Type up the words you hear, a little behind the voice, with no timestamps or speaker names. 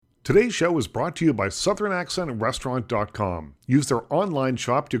Today's show is brought to you by SouthernAccentRestaurant.com. Use their online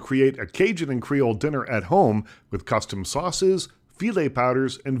shop to create a Cajun and Creole dinner at home with custom sauces, filet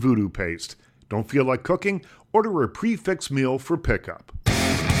powders, and voodoo paste. Don't feel like cooking? Order a prefix meal for pickup.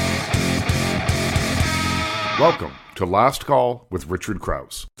 Welcome to Last Call with Richard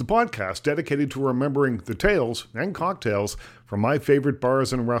Crouse, the podcast dedicated to remembering the tales and cocktails from my favorite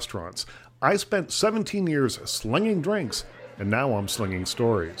bars and restaurants. I spent 17 years slinging drinks, and now I'm slinging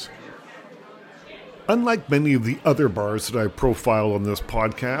stories. Unlike many of the other bars that I profile on this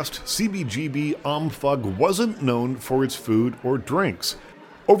podcast, CBGB Omfug wasn't known for its food or drinks.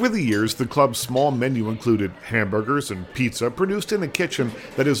 Over the years, the club's small menu included hamburgers and pizza produced in a kitchen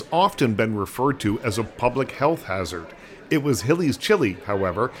that has often been referred to as a public health hazard. It was Hilly's Chili,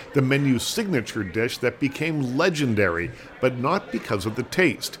 however, the menu's signature dish that became legendary, but not because of the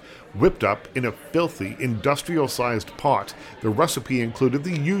taste. Whipped up in a filthy, industrial-sized pot, the recipe included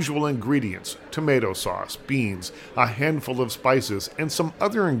the usual ingredients: tomato sauce, beans, a handful of spices, and some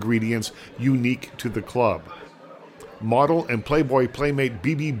other ingredients unique to the club. Model and Playboy playmate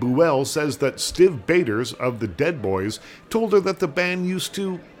Bebe Buell says that Stiv Bators of the Dead Boys told her that the band used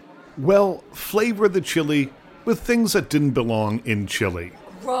to, well, flavor the chili with things that didn't belong in chili.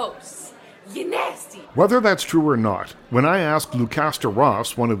 Gross. You nasty. Whether that's true or not, when I asked Lucasta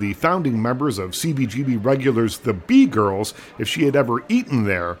Ross, one of the founding members of CBGB regulars The Bee Girls, if she had ever eaten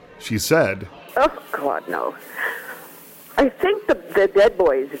there, she said, "Oh, God, no. I think the Dead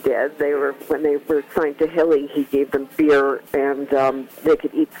Boys did. When they were signed to Hilly, he gave them beer and they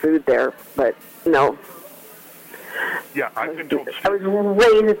could eat food there, but no. Yeah, I've been told. I was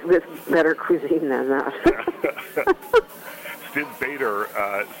raised with better cuisine than that." Stiv Bator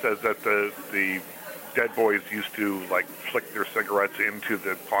says that the Dead Boys used to flick their cigarettes into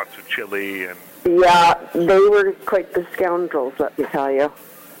the pots of chili and. Yeah, they were quite the scoundrels, let me tell you.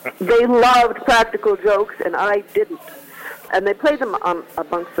 They loved practical jokes, and I didn't. And they played them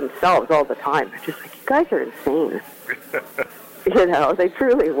amongst themselves all the time. They're just like, you guys are insane. They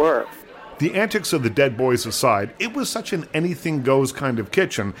truly were. The antics of the Dead Boys aside, it was such an anything-goes kind of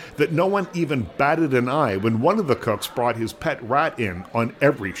kitchen that no one even batted an eye when one of the cooks brought his pet rat in on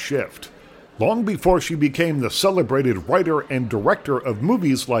every shift. Long before she became the celebrated writer and director of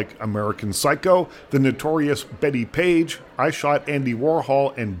movies like American Psycho, The Notorious Betty Page, I Shot Andy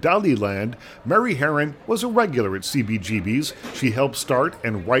Warhol, and Daliland, Mary Harron was a regular at CBGB's. She helped start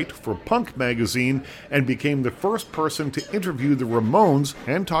and write for Punk magazine and became the first person to interview the Ramones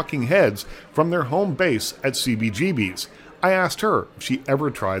and Talking Heads from their home base at CBGB's. I asked her if she ever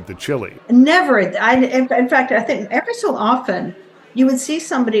tried the chili. Never. In fact, I think every so often you would see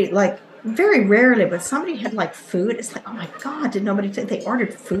somebody very rarely, but somebody had food. It's like, oh my God, did nobody think they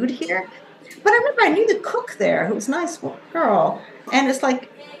ordered food here? But I remember I knew the cook there, who was a nice girl. And it's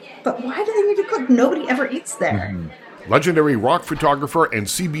like, but why do they need to cook? Nobody ever eats there. Mm-hmm. Legendary rock photographer and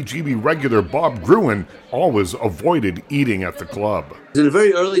CBGB regular Bob Gruen always avoided eating at the club. In the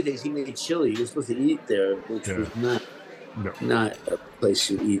very early days, he made chili. He was supposed to eat there, which was not a place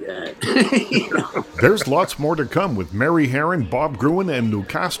you eat at. There's lots more to come with Mary Harron, Bob Gruen, and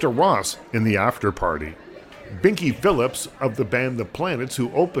Lucasta Ross in the after party. Binky Phillips of the band The Planets, who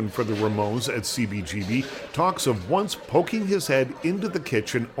opened for the Ramones at CBGB, talks of once poking his head into the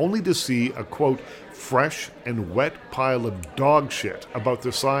kitchen only to see a, quote, fresh and wet pile of dog shit about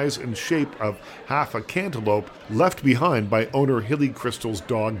the size and shape of half a cantaloupe left behind by owner Hilly Kristal's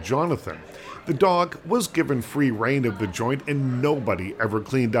dog Jonathan. The dog was given free rein of the joint and nobody ever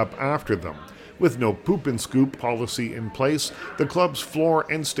cleaned up after them. With no poop and scoop policy in place, the club's floor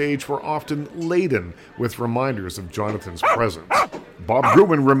and stage were often laden with reminders of Jonathan's presence. Bob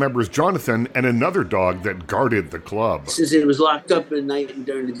Gruen remembers Jonathan and another dog that guarded the club. Since it was locked up at night and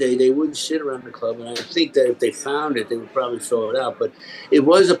during the day, they wouldn't sit around the club, and I think that if they found it, they would probably throw it out. But it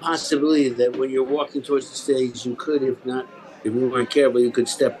was a possibility that when you're walking towards the stage, you could, if you weren't careful, you could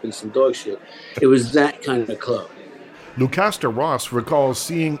step in some dog shit. It was that kind of club. Lucasta Ross recalls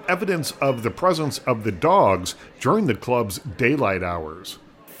seeing evidence of the presence of the dogs during the club's daylight hours.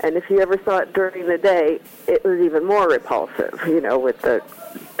 And if you ever saw it during the day, it was even more repulsive, with the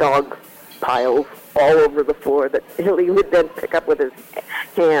dog piles all over the floor that Hilly would then pick up with his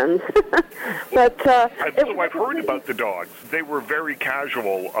hands. But I've heard about the dogs. They were very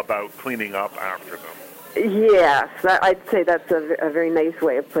casual about cleaning up after them. Yes, I'd say that's a very nice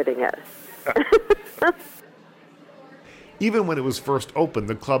way of putting it. Even when it was first opened,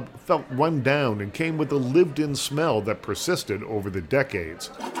 the club felt run down and came with a lived-in smell that persisted over the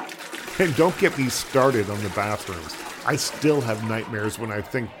decades. And don't get me started on the bathrooms. I still have nightmares when I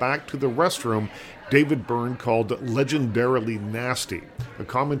think back to the restroom David Byrne called legendarily nasty. A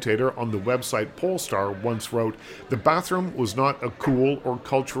commentator on the website Polestar once wrote, "The bathroom was not a cool or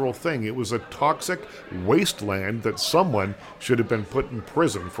cultural thing. It was a toxic wasteland that someone should have been put in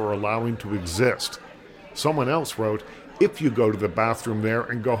prison for allowing to exist." Someone else wrote, "If you go to the bathroom there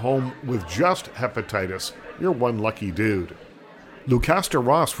and go home with just hepatitis, you're one lucky dude." Lucasta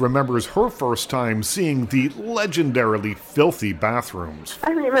Ross remembers her first time seeing the legendarily filthy bathrooms. I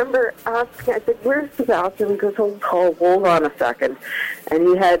remember asking, I said, "Where's the bathroom?" He goes, "Oh, hold on a second." And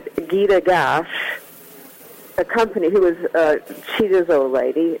he had Gita Gash, a company who was Cheetah's old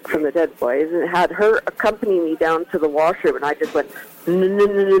lady from the Dead Boys, and had her accompany me down to the washroom, and I just went, no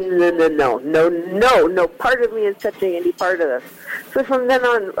part of me is touching any part of this. So from then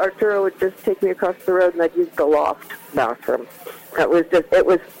on, Arturo would just take me across the road, and I'd use the loft bathroom. It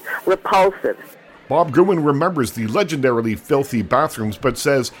was repulsive. Bob Gruen remembers the legendarily filthy bathrooms, but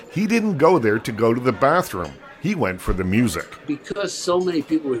says he didn't go there to go to the bathroom. He went for the music. Because so many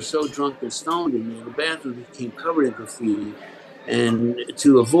people were so drunk and stoned in there, the bathroom became covered in graffiti. And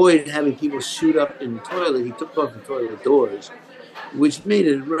to avoid having people shoot up in the toilet, he took off the toilet doors, which made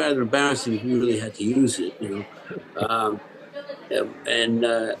it rather embarrassing if you really had to use it,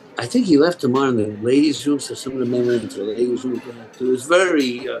 I think he left them on in the ladies' room, so some of the men went into the ladies' room. It was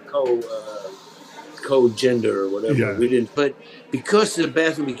very co-gender or whatever. Yeah. We didn't, but because the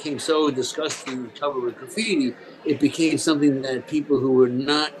bathroom became so disgusting and covered with graffiti, it became something that people who were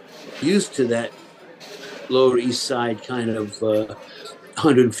not used to that Lower East Side kind of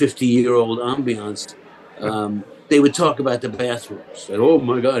 150-year-old ambiance, they would talk about the bathrooms. Like, "Oh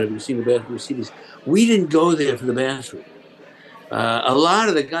my God, have you seen the bathroom? See this?" We didn't go there for the bathroom. Most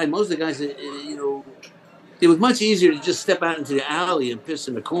of the guys, it was much easier to just step out into the alley and piss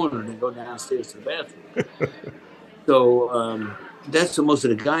in the corner than go downstairs to the bathroom. So that's what most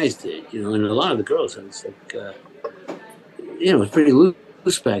of the guys did, and a lot of the girls. It's like, it was pretty loose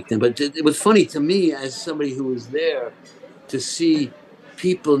back then. But it was funny to me as somebody who was there to see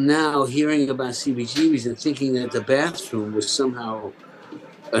people now hearing about CBGBs and thinking that the bathroom was somehow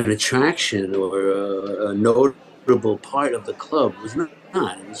an attraction or a notable part of the club. It was not.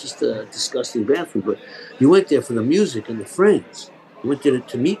 It was just a disgusting bathroom. But you went there for the music and the friends. You went there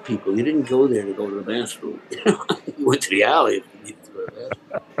to meet people. You didn't go there to go to the bathroom. You went to the alley if you needed to go to the bathroom.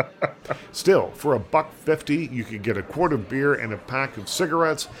 Still, for $1.50, you could get a quart of beer and a pack of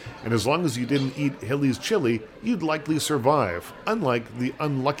cigarettes, and as long as you didn't eat Hilly's chili, you'd likely survive, unlike the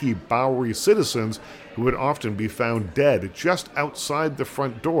unlucky Bowery citizens who would often be found dead just outside the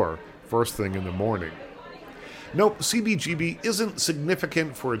front door first thing in the morning. Nope, CBGB isn't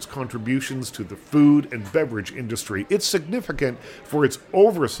significant for its contributions to the food and beverage industry. It's significant for its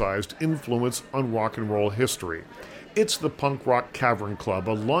oversized influence on rock and roll history. It's the punk rock Cavern Club,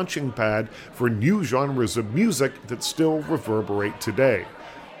 a launching pad for new genres of music that still reverberate today.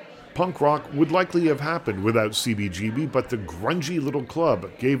 Punk rock would likely have happened without CBGB, but the grungy little club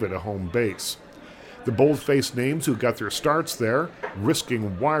gave it a home base. The bold-faced names who got their starts there,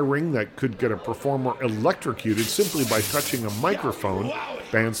 risking wiring that could get a performer electrocuted simply by touching a microphone,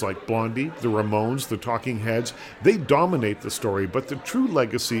 bands like Blondie, the Ramones, the Talking Heads, they dominate the story, but the true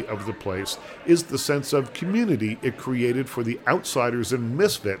legacy of the place is the sense of community it created for the outsiders and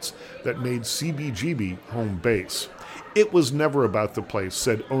misfits that made CBGB home base. It was never about the place,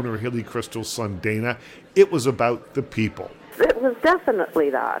 said owner Hilly Kristal's son Dana. It was about the people. It was definitely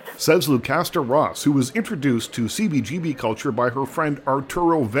that. Says Lucasta Ross, who was introduced to CBGB culture by her friend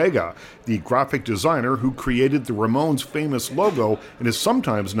Arturo Vega, the graphic designer who created the Ramones' famous logo and is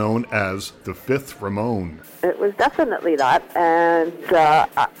sometimes known as the Fifth Ramone. It was definitely that, and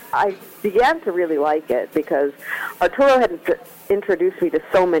I began to really like it because Arturo had introduced me to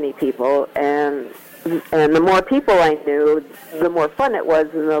so many people, and the more people I knew, the more fun it was,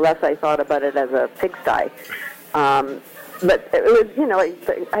 and the less I thought about it as a pigsty. But it was,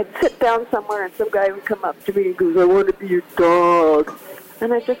 I'd sit down somewhere and some guy would come up to me and goes, "I want to be your dog."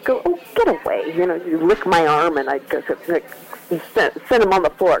 And I'd just go, "Oh, get away." You lick my arm and I'd go, send him on the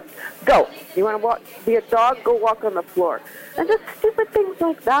floor. "Go. You want to be a dog? Go walk on the floor." And just stupid things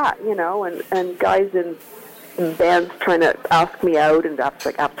like that, and guys in bands trying to ask me out, and I was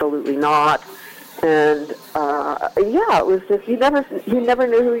like, absolutely not. And it was just you never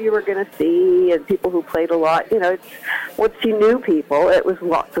knew who you were going to see, and people who played a lot. Once you knew people, it was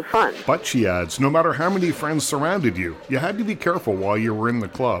lots of fun. But she adds, no matter how many friends surrounded you, you had to be careful while you were in the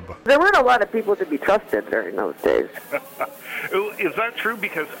club. There weren't a lot of people to be trusted during those days. Is that true?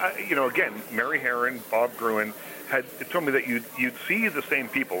 Because again, Mary Harron, Bob Gruen had told me that you'd see the same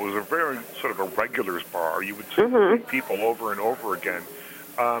people. It was a very sort of a regulars bar. You would see the same people over and over again.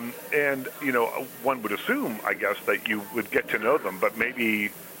 And, one would assume, I guess, that you would get to know them, but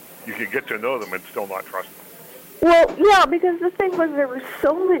maybe you could get to know them and still not trust them. Well, yeah, because the thing was there were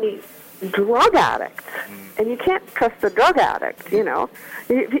so many drug addicts, and you can't trust the drug addict, You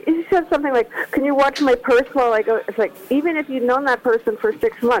said something like, can you watch my purse while I go? It's like, even if you'd known that person for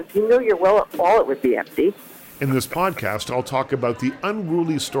 6 months, your wallet would be empty. In this podcast, I'll talk about the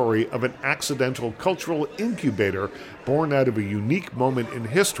unruly story of an accidental cultural incubator born out of a unique moment in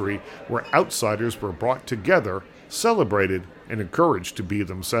history where outsiders were brought together, celebrated, and encouraged to be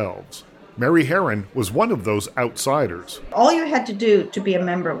themselves. Mary Harron was one of those outsiders. All you had to do to be a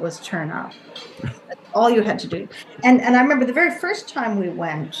member was turn up. All you had to do. And I remember the very first time we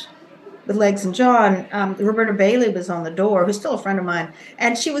went with Legs and John, Roberta Bailey was on the door, who's still a friend of mine,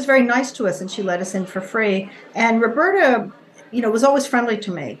 and she was very nice to us, and she let us in for free. And Roberta, was always friendly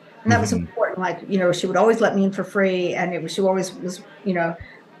to me, and that was important. Like, she would always let me in for free, and she always was,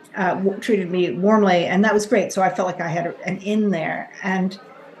 treated me warmly, and that was great. So I felt like I had an in there. And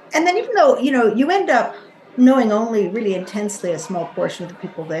then even though, you end up knowing only really intensely a small portion of the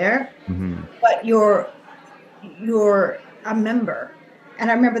people there, but you're a member. And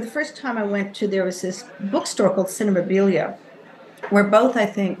I remember the first time I went there was this bookstore called Cinemabilia, where both, I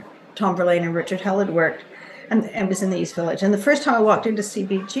think, Tom Verlaine and Richard Hell had worked, and it was in the East Village. And the first time I walked into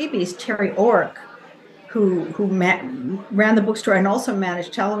CBGB's, Terry Ork, who ran the bookstore and also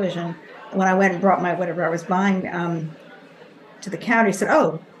managed television, when I went and brought my whatever I was buying to the counter, he said,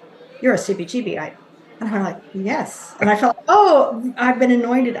 "Oh, you're a CBGBite." And I'm like, "Yes." And I felt, "Oh, I've been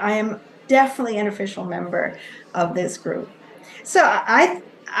anointed. I am definitely an official member of this group." So I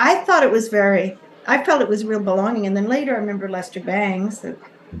thought it was I felt it was real belonging. And then later I remember Lester Bangs, the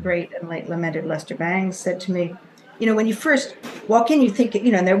great and late lamented Lester Bangs, said to me, when you first walk in, you think,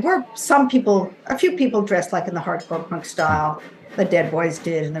 and there were a few people dressed like in the hardcore punk style. The Dead Boys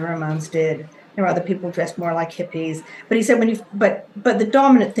did and the Ramones did. There were other people dressed more like hippies. But he said but the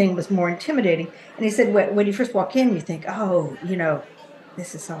dominant thing was more intimidating. And he said when you first walk in, you think, oh,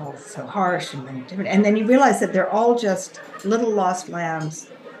 this is all so harsh and different. And then you realize that they're all just little lost lambs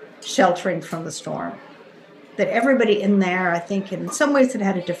sheltering from the storm. That everybody in there, I think, in some ways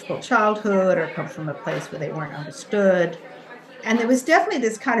had a difficult childhood or come from a place where they weren't understood. And there was definitely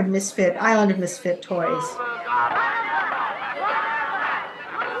this kind of island of misfit toys.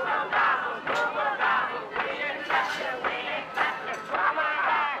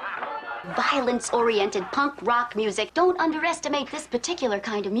 Violence-oriented punk rock music. Don't underestimate this particular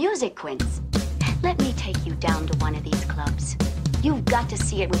kind of music, Quince. Let me take you down to one of these clubs. You've got to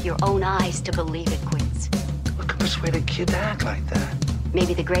see it with your own eyes to believe it, Quince. What could persuade a kid to act like that?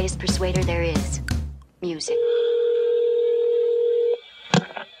 Maybe the greatest persuader there is. Music.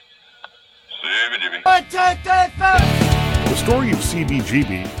 The story of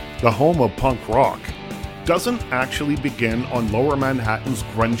CBGB, the home of punk rock, doesn't actually begin on Lower Manhattan's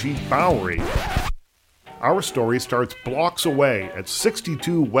grungy Bowery. Our story starts blocks away at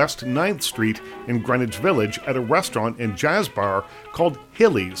 62 West 9th Street in Greenwich Village at a restaurant and jazz bar called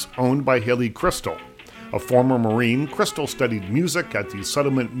Hilly's, owned by Hilly Kristal. A former Marine, Kristal studied music at the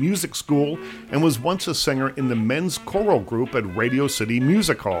Settlement Music School and was once a singer in the men's choral group at Radio City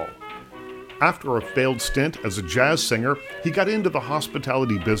Music Hall. After a failed stint as a jazz singer, he got into the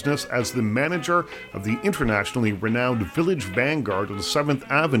hospitality business as the manager of the internationally renowned Village Vanguard on 7th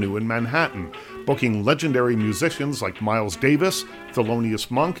Avenue in Manhattan, booking legendary musicians like Miles Davis, Thelonious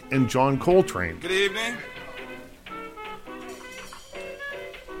Monk, and John Coltrane. Good evening.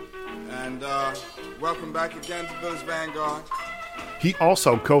 And welcome back again to Village Vanguard. He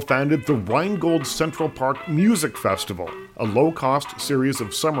also co-founded the Rheingold Central Park Music Festival, a low-cost series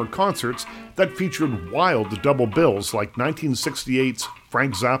of summer concerts that featured wild double bills like 1968's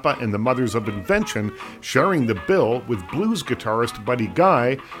Frank Zappa and the Mothers of Invention sharing the bill with blues guitarist Buddy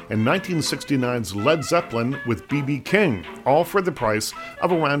Guy and 1969's Led Zeppelin with B.B. King, all for the price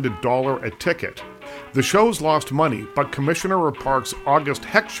of around $1 a ticket. The shows lost money, but Commissioner of Parks August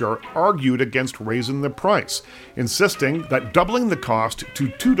Heckscher argued against raising the price, insisting that doubling the cost to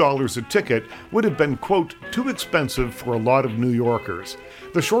 $2 a ticket would have been, quote, too expensive for a lot of New Yorkers.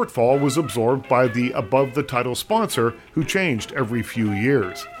 The shortfall was absorbed by the above-the-title sponsor, who changed every few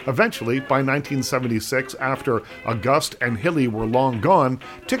years. Eventually, by 1976, after August and Hilly were long gone,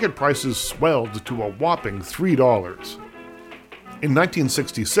 ticket prices swelled to a whopping $3. In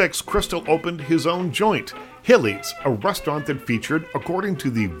 1966, Kristal opened his own joint, Hilly's, a restaurant that featured, according to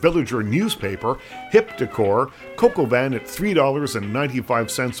the Villager newspaper, hip decor, cocoa van at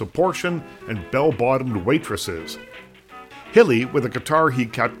 $3.95 a portion, and bell-bottomed waitresses. Hilly, with a guitar he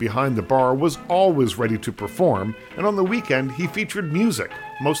kept behind the bar, was always ready to perform, and on the weekend he featured music,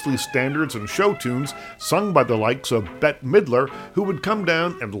 mostly standards and show tunes, sung by the likes of Bette Midler, who would come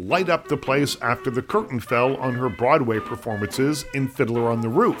down and light up the place after the curtain fell on her Broadway performances in Fiddler on the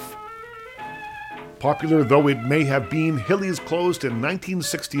Roof. Popular though it may have been, Hilly's closed in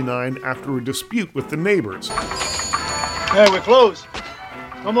 1969 after a dispute with the neighbors. Hey, we're closed.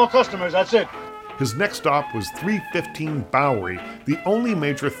 No more customers, that's it. His next stop was 315 Bowery, the only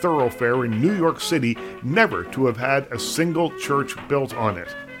major thoroughfare in New York City never to have had a single church built on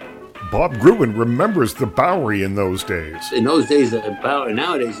it. Bob Gruen remembers the Bowery in those days. In those days, the Bowery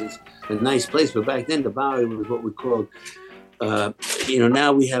nowadays is a nice place, but back then the Bowery was what we called, now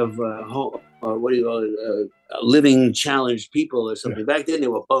we have living challenged people or something. Back then they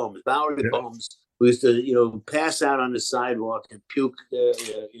were bums, Bowery bums. We used to, pass out on the sidewalk and puke,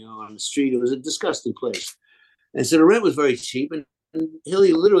 on the street. It was a disgusting place. And so the rent was very cheap. And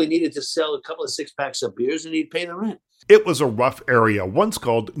Hilly literally needed to sell a couple of 6-packs of beers and he'd pay the rent. It was a rough area, once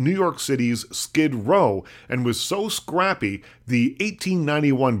called New York City's Skid Row, and was so scrappy, the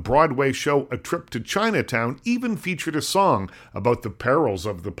 1891 Broadway show A Trip to Chinatown even featured a song about the perils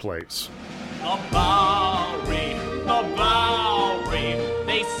of the place. The Bowery,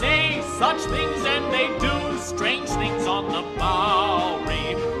 they say such things and they do strange things on the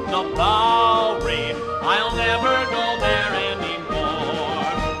Bowery, I'll never go there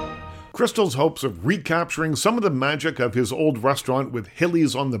anymore. Kristal's hopes of recapturing some of the magic of his old restaurant with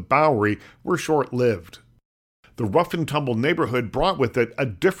Hilly's on the Bowery were short-lived. The rough-and-tumble neighborhood brought with it a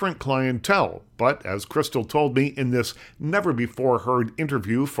different clientele, but as Kristal told me in this never-before-heard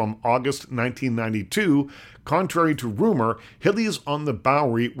interview from August 1992, contrary to rumor, Hilly's on the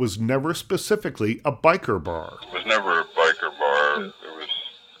Bowery was never specifically a biker bar. It was never a biker bar. It was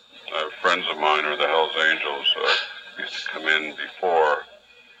friends of mine, or the Hells Angels, used to come in before.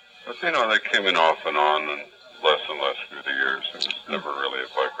 But, they came in off and on and less through the years. It was never really a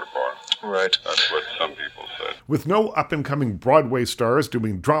biker bar. Right. That's what some people said. With no up-and-coming Broadway stars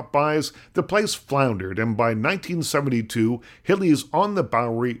doing drop-bys, the place floundered, and by 1972, Hilly's on the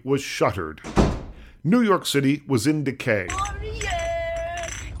Bowery was shuttered. New York City was in decay.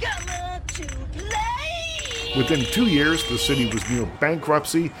 Within 2 years, the city was near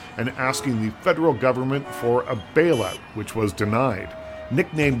bankruptcy and asking the federal government for a bailout, which was denied.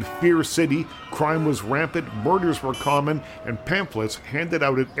 Nicknamed Fear City, crime was rampant, murders were common, and pamphlets handed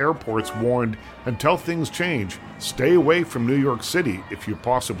out at airports warned, until things change, stay away from New York City if you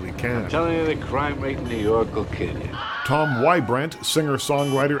possibly can. I'm telling you, the crime rate in New York will kill you. Tom Wybrandt,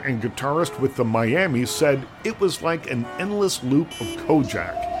 singer-songwriter and guitarist with the Miamis, said it was like an endless loop of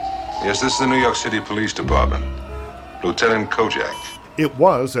Kojak. Yes, this is the New York City Police Department. Lieutenant Kojak. It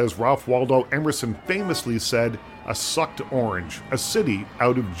was, as Ralph Waldo Emerson famously said, a sucked orange, a city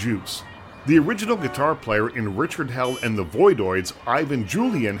out of juice. The original guitar player in Richard Hell and the Voidoids, Ivan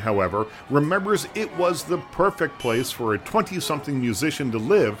Julian, however, remembers it was the perfect place for a 20-something musician to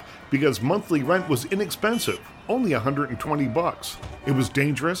live because monthly rent was inexpensive, only $120. It was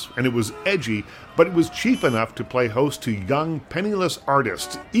dangerous and it was edgy, but it was cheap enough to play host to young, penniless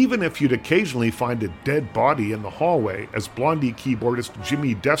artists, even if you'd occasionally find a dead body in the hallway, as Blondie keyboardist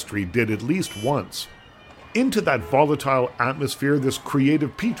Jimmy Destry did at least once. Into that volatile atmosphere, this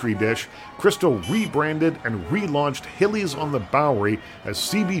creative petri dish, Kristal rebranded and relaunched Hilly's on the Bowery as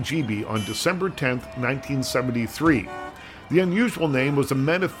CBGB on December 10, 1973. The unusual name was a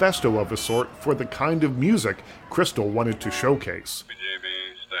manifesto of a sort for the kind of music Kristal wanted to showcase. CBGB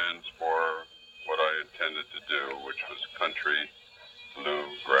stands for what I intended to do, which was country,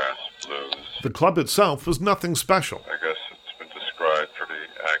 bluegrass, blues. The club itself was nothing special. I guess it's been described pretty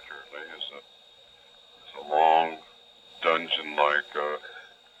accurately as a long, dungeon-like,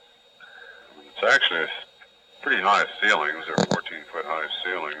 it's actually pretty high ceilings. They're 14-foot high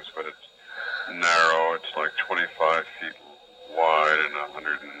ceilings, but it's narrow. It's like 25 feet wide and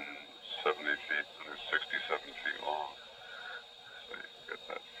 170 feet, 167 feet long. So you get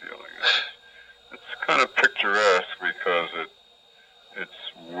that feeling. It's kind of picturesque because it's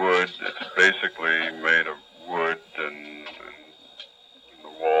wood. It's basically made of wood, and the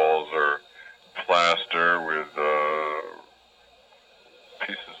walls are plaster with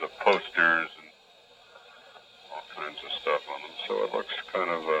pieces of posters and all kinds of stuff on them. So it looks kind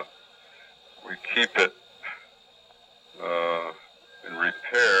of we keep it in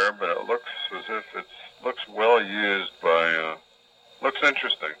repair, but it looks as if it looks well used by, looks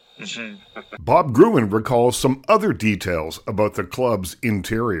interesting. Mm-hmm. Bob Gruen recalls some other details about the club's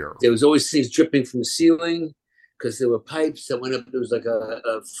interior. There was always things dripping from the ceiling because there were pipes that went up. There was like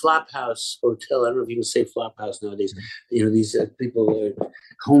a flop house hotel. I don't know if you can say flop house nowadays. You know, these people,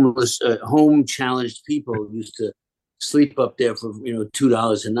 homeless, home challenged people used to sleep up there for, you know,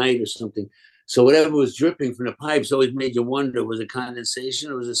 $2 a night or something. So whatever was dripping from the pipes always made you wonder, was it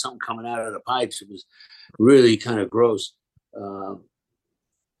condensation or was it something coming out of the pipes? It was really kind of gross.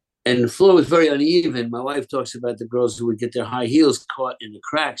 And the floor was very uneven. My wife talks about the girls who would get their high heels caught in the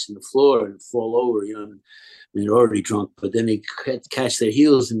cracks in the floor and fall over, you know, and they're already drunk, but then they catch their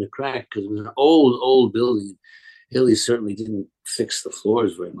heels in the crack because it was an old building. Hilly certainly didn't fix the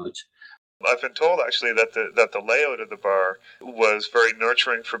floors very much. I've been told, actually, that the layout of the bar was very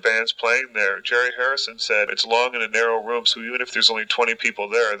nurturing for bands playing there. Jerry Harrison said it's long in a narrow room, so even if there's only 20 people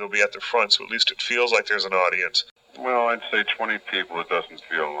there, they'll be at the front, so at least it feels like there's an audience. Well, I'd say 20 people, it doesn't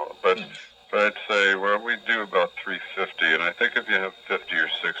feel, but I'd say, well, we do about 350, and I think if you have 50 or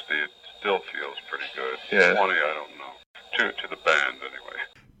 60, it still feels pretty good. Yeah. 20, I don't know. To the band, anyway.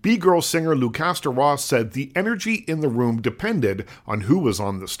 B-Girl singer Lucasta Ross said the energy in the room depended on who was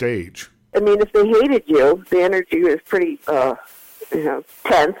on the stage. I mean, if they hated you, the energy was pretty,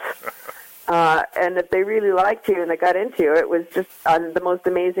 tense. And if they really liked you and they got into you, it was just the most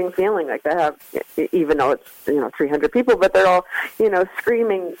amazing feeling. Like to have, even though it's 300 people, but they're all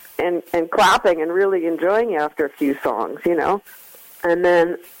screaming and clapping and really enjoying you after a few songs, And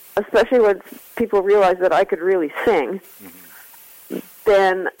then, especially when people realized that I could really sing.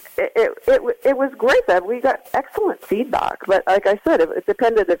 Then it was great that we got excellent feedback. But like I said, it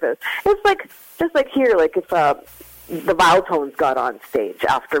depended if it's like just like here, like if the Valtones got on stage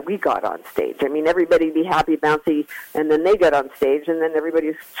after we got on stage. I mean, everybody'd be happy, bouncy, and then they got on stage, and then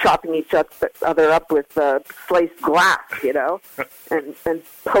everybody's chopping each other up with sliced glass, and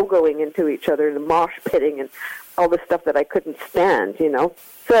pogoing into each other and mosh pitting and all the stuff that I couldn't stand,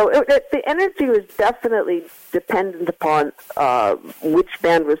 So the energy was definitely dependent upon which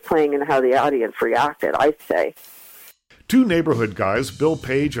band was playing and how the audience reacted, I'd say. Two neighborhood guys, Bill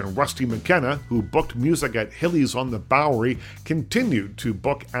Page and Rusty McKenna, who booked music at Hilly's on the Bowery, continued to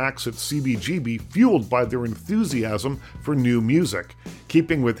book acts at CBGB fueled by their enthusiasm for new music.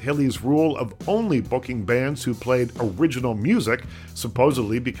 Keeping with Hilly's rule of only booking bands who played original music,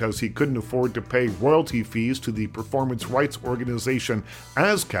 supposedly because he couldn't afford to pay royalty fees to the performance rights organization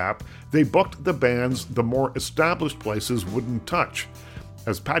ASCAP, they booked the bands the more established places wouldn't touch.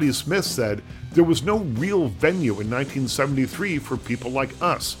 As Patti Smith said, there was no real venue in 1973 for people like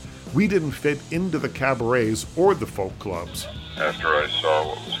us. We didn't fit into the cabarets or the folk clubs. After I saw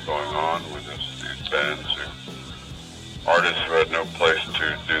what was going on with these bands, artists who had no place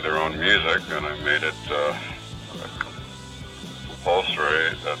to do their own music, and I made it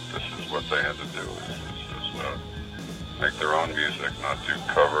compulsory that this is what they had to do. This is make their own music, not do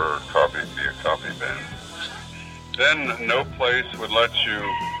cover or be a copy band. Then no place would let you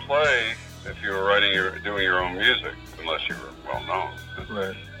play if you were doing your own music, unless you were well known.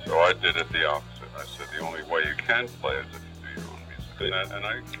 Right. So I did it the opposite. I said the only way you can play is if you do your own music. And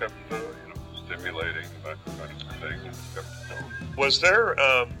I kept, stimulating that kind of thing and kept going. Was there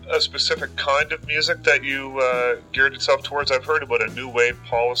a specific kind of music that you geared itself towards? I've heard about a new wave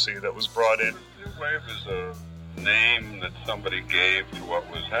policy that was brought in. New wave is a name that somebody gave to what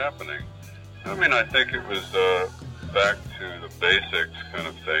was happening. I mean, I think it was back to the basics kind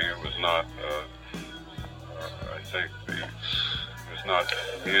of thing. It was not, it was not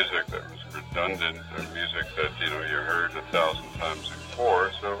music that was redundant or music that, you heard 1,000 times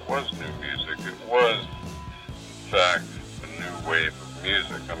before. So it was new music. It was, in fact, a new wave of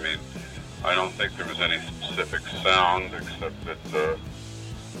music. I mean, I don't think there was any specific sound except that,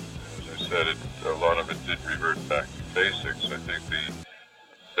 as I said, a lot of it did revert back to basics. I think the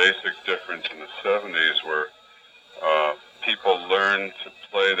basic difference in the 70s where people learned to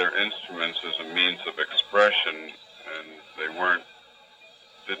play their instruments as a means of expression, and they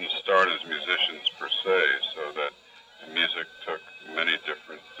didn't start as musicians per se, so that the music took many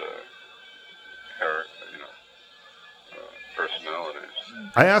different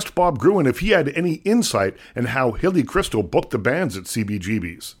personalities. I asked Bob Gruen if he had any insight in how Hilly Kristal booked the bands at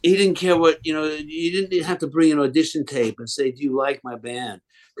CBGB's. He didn't care what, you didn't have to bring an audition tape and say, do you like my band?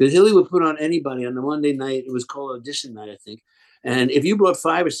 Because Hilly would put on anybody on the Monday night. It was called audition night, I think. And if you brought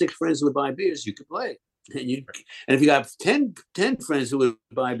 5 or 6 friends who would buy beers, you could play. And if you got 10 friends who would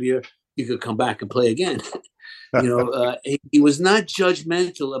buy beer, you could come back and play again. He was not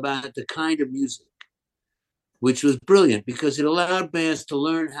judgmental about the kind of music, which was brilliant because it allowed bands to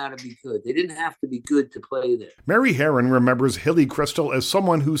learn how to be good. They didn't have to be good to play there. Mary Harron remembers Hilly Kristal as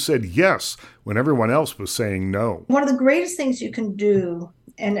someone who said yes when everyone else was saying no. One of the greatest things you can do,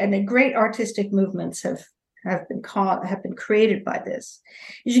 and great artistic movements have have been created by this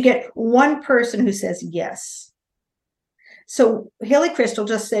is you get one person who says yes. So Hilly Kristal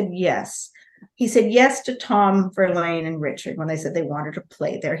just said yes. He said yes to Tom Verlaine and Richard when they said they wanted to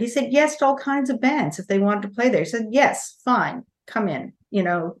play there. He said yes to all kinds of bands if they wanted to play there. He said, yes, fine, come in,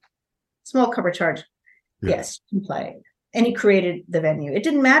 small cover charge. Yeah. Yes, you can play. And he created the venue. It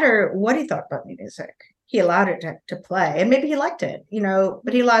didn't matter what he thought about the music. He allowed it to play. And maybe he liked it,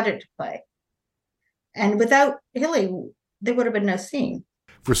 but he allowed it to play. And without Hilly, there would have been no scene.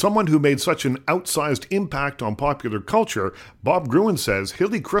 For someone who made such an outsized impact on popular culture, Bob Gruen says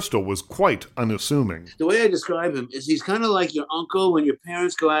Hilly Kristal was quite unassuming. The way I describe him is he's kind of like your uncle when your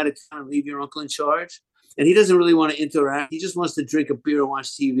parents go out of town and leave your uncle in charge. And he doesn't really want to interact. He just wants to drink a beer and watch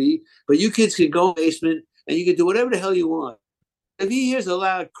TV. But you kids can go in the basement and you can do whatever the hell you want. If he hears a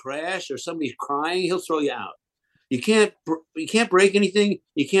loud crash or somebody's crying, he'll throw you out. You can't break anything.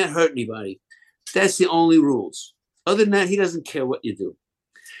 You can't hurt anybody. That's the only rules. Other than that, he doesn't care what you do.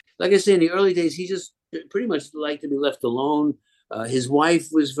 Like I say, in the early days, he just pretty much liked to be left alone. His wife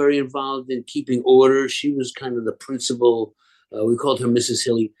was very involved in keeping order. She was kind of the principal. We called her Mrs.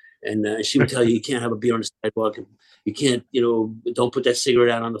 Hilly. And she would tell you can't have a beer on the sidewalk. You can't, don't put that cigarette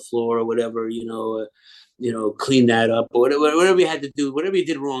out on the floor or whatever, clean that up. Or whatever you had to do, whatever you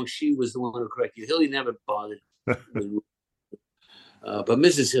did wrong, she was the one who corrected you. Hilly never bothered. But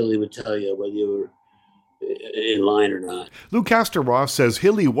Mrs. Hilly would tell you whether you were in line or not. Lucasta Ross says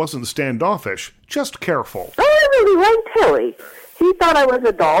Hilly wasn't standoffish, just careful. I really liked Hilly. He thought I was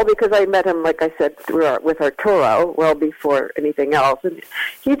a doll because I met him, like I said, with Arturo well before anything else. And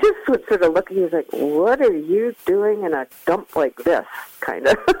he just would sort of look and he was like, what are you doing in a dump like this, kind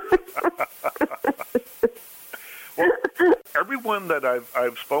of. Well, everyone that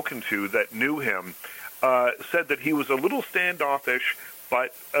I've spoken to that knew him said that he was a little standoffish,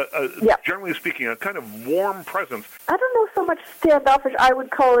 but generally speaking, a kind of warm presence. I don't know so much standoffish. I would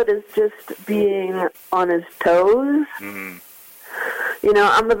call it as just being on his toes. Mm-hmm.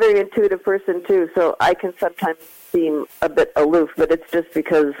 I'm a very intuitive person too, so I can sometimes seem a bit aloof, but it's just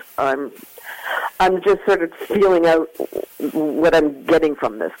because I'm just sort of feeling out what I'm getting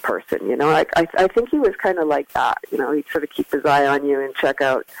from this person, I think he was kind of like that, he'd sort of keep his eye on you and check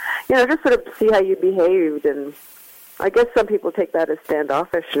out, just sort of see how you behaved, and I guess some people take that as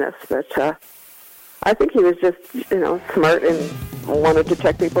standoffishness, but I think he was just, smart and wanted to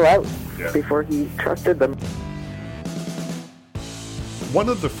check people out before he trusted them. One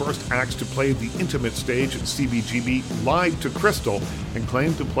of the first acts to play the intimate stage at CBGB lied to Kristal and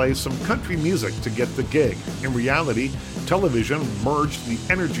claimed to play some country music to get the gig. In reality, television merged the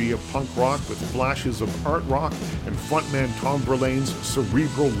energy of punk rock with flashes of art rock and frontman Tom Verlaine's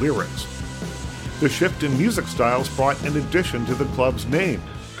cerebral lyrics. The shift in music styles brought an addition to the club's name.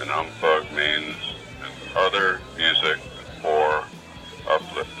 An unplug means other music or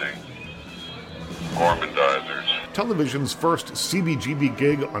uplifting, gormandizers. Television's first CBGB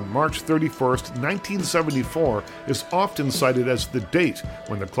gig on March 31st, 1974 is often cited as the date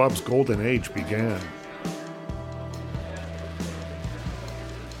when the club's golden age began.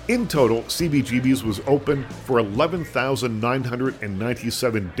 In total, CBGB's was open for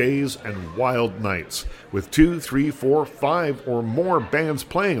 11,997 days and wild nights. With 2, 3, 4, 5 or more bands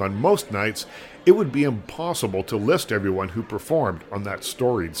playing on most nights, it would be impossible to list everyone who performed on that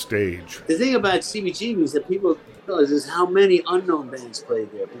storied stage. The thing about CBGB's that people realize is how many unknown bands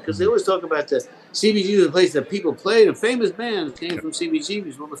played there. Because they always talk about the CBGB, the place that people played, and famous bands came from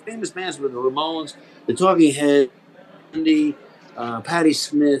CBGB's. Well, the famous bands were the Ramones, the Talking Heads, Dingy, Patti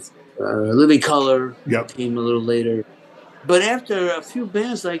Smith, Living Colour came a little later. But after a few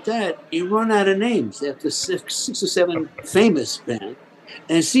bands like that, you run out of names. After six or seven famous bands.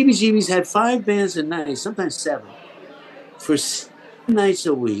 And CBGB's had 5 bands a night, sometimes 7, for 7 nights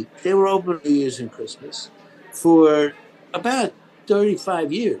a week. They were open New Year's and Christmas for about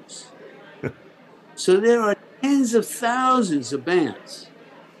 35 years. So there are tens of thousands of bands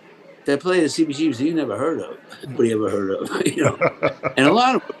that play at CBGB's that you never heard of. Nobody ever heard of, And a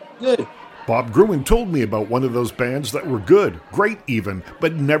lot of them are good. Bob Gruen told me about one of those bands that were good, great even,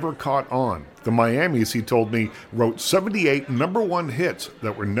 but never caught on. The Miamis, he told me, wrote 78 #1 hits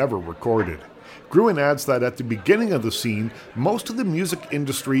that were never recorded. Gruen adds that at the beginning of the scene, most of the music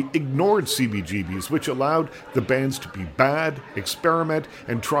industry ignored CBGBs, which allowed the bands to be bad, experiment,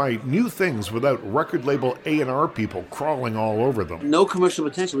 and try new things without record label A&R people crawling all over them. No commercial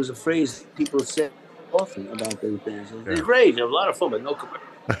potential was a phrase people said often about those bands. They're great, they're a lot of fun, but no commercial.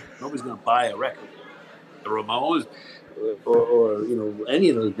 Nobody's going to buy a record. The Ramones or any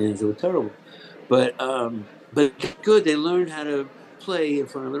of those bands that were terrible. But good, they learned how to play in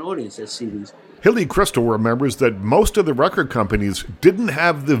front of an audience at CDs. Hilly Kristal remembers that most of the record companies didn't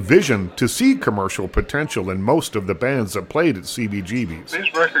have the vision to see commercial potential in most of the bands that played at CBGB's.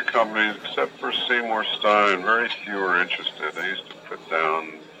 These record companies, except for Seymour Stein, very few were interested. They used to put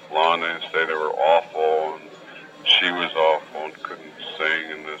down Blonde and say they were awful, and she was awful and couldn't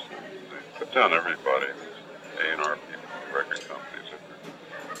sing, and this. They put down everybody. A&R people, record companies.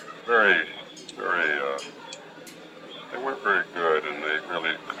 Very, they weren't very good, and they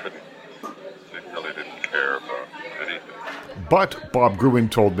really didn't care about anything. But, Bob Gruen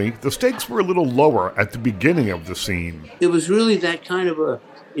told me, the stakes were a little lower at the beginning of the scene. It was really that kind of a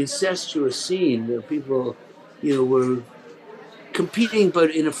incestuous scene where people, were competing,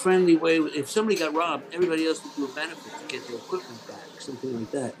 but in a friendly way. If somebody got robbed, everybody else would do a benefit to get their equipment back, something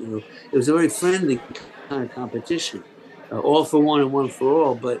like that. It was a very friendly kind of competition. All for one and one for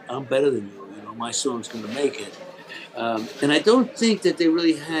all, but I'm better than you. My song's going to make it. And I don't think that they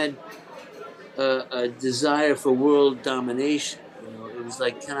really had a desire for world domination. It was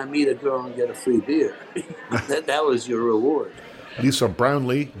like, can I meet a girl and get a free beer? that was your reward. Lisa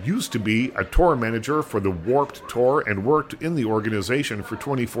Brownlee used to be a tour manager for the Warped Tour and worked in the organization for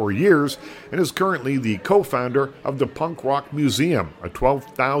 24 years and is currently the co-founder of the Punk Rock Museum, a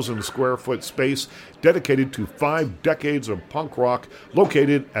 12,000 square foot space dedicated to 5 decades of punk rock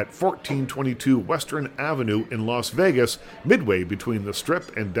located at 1422 Western Avenue in Las Vegas, midway between the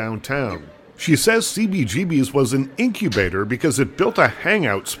Strip and downtown. She says CBGB's was an incubator because it built a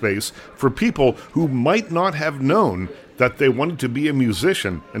hangout space for people who might not have known that they wanted to be a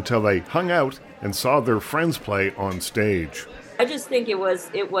musician until they hung out and saw their friends play on stage. I just think it was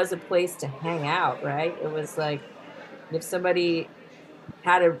a place to hang out, right? It was like if somebody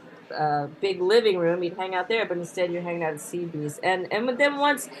had a big living room, you'd hang out there, but instead you're hanging out at CB's. And then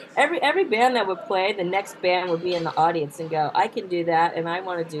once every band that would play, the next band would be in the audience and go, I can do that and I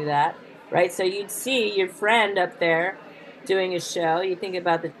want to do that, right? So you'd see your friend up there doing a show. You think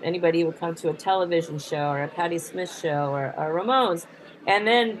about anybody who would come to a television show or a Patti Smith show or a Ramones. And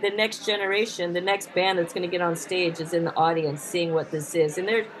then the next generation, the next band that's going to get on stage is in the audience seeing what this is.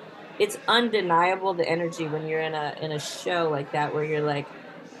 And it's undeniable, the energy when you're in a show like that where you're like,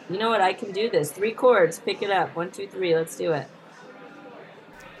 you know what, I can do this. 3 chords, pick it up. 1, 2, 3, let's do it.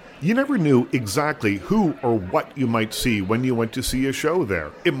 You never knew exactly who or what you might see when you went to see a show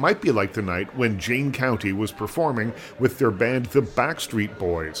there. It might be like the night when Jane County was performing with their band The Backstreet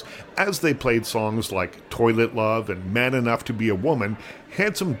Boys. As they played songs like Toilet Love and Man Enough to Be a Woman,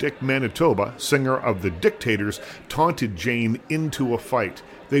 Handsome Dick Manitoba, singer of The Dictators, taunted Jane into a fight.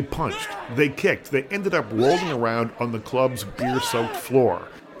 They punched, they kicked, they ended up rolling around on the club's beer-soaked floor.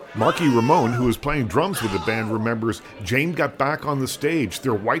 Marky Ramone, who was playing drums with the band, remembers Jane got back on the stage.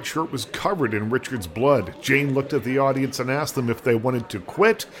 Their white shirt was covered in Richard's blood. Jane looked at the audience and asked them if they wanted to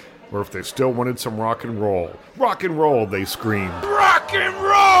quit or if they still wanted some rock and roll. Rock and roll, they screamed. Rock and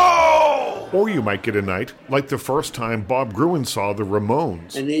roll! Or you might get a night like the first time Bob Gruen saw the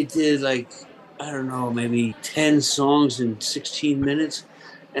Ramones. And they did maybe 10 songs in 16 minutes.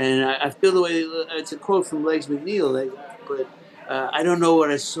 And I feel the way, it's a quote from Legs McNeil, but I don't know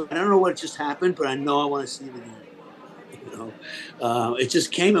what I saw. I don't know what just happened, but I know I want to see it again. It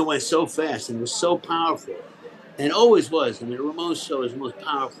just came and went so fast, and it was so powerful, and always was. I mean, the Ramones show is the most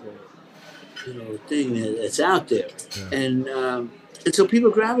powerful, thing that's out there, yeah. And so people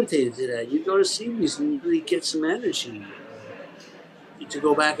gravitated to that. You go to see these and you really get some energy to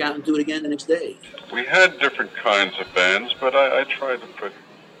go back out and do it again the next day. We had different kinds of bands, but I tried to put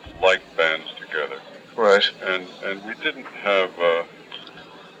like bands together. Right. And we didn't have,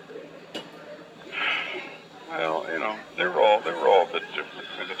 they were all a bit different.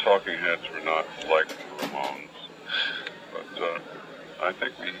 The Talking Heads were not like the Ramones. But I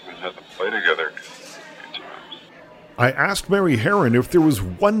think we even had to play together a few times. I asked Mary Harron if there was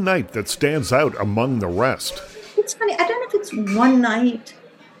one night that stands out among the rest. It's funny, I don't know if it's one night,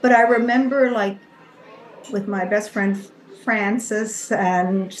 but I remember with my best friend Francis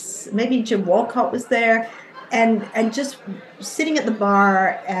and maybe Jim Walcott was there, and just sitting at the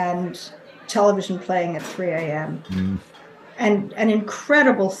bar and television playing at 3 a.m. Mm. And an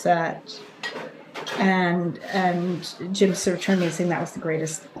incredible set, and Jim sort of turned me and saying that was the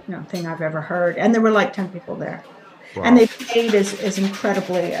greatest thing I've ever heard, and there were like 10 people there. Wow. And they played as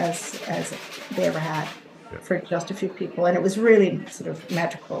incredibly as they ever had, yeah, for just a few people, and it was really sort of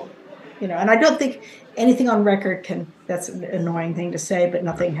magical. And I don't think anything on record that's an annoying thing to say, but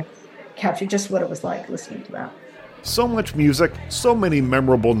nothing has captured just what it was like listening to that. So much music, so many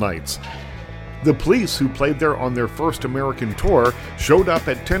memorable nights. The Police, who played there on their first American tour, showed up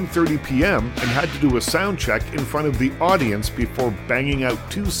at 10:30 p.m. and had to do a sound check in front of the audience before banging out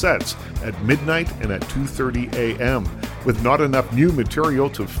 2 sets at midnight and at 2:30 a.m. With not enough new material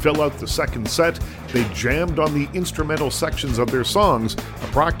to fill out the second set, they jammed on the instrumental sections of their songs, a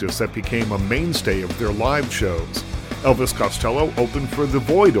practice that became a mainstay of their live shows. Elvis Costello opened for the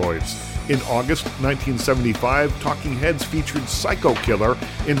Voidoids. In August 1975, Talking Heads featured Psycho Killer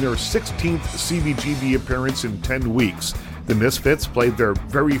in their 16th CBGB appearance in 10 weeks. The Misfits played their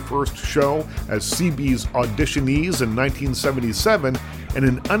very first show as CB's auditionees in 1977, and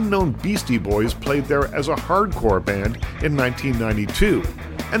an unknown Beastie Boys played there as a hardcore band in 1992.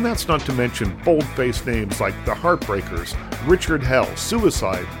 And that's not to mention bold-faced names like the Heartbreakers, Richard Hell,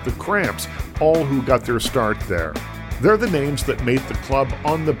 Suicide, the Cramps, all who got their start there. They're the names that made the club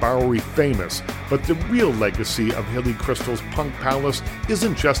on the Bowery famous, but the real legacy of Hilly Kristal's Punk Palace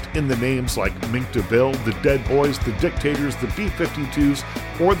isn't just in the names like Mink DeVille, the Dead Boys, the Dictators, the B-52s,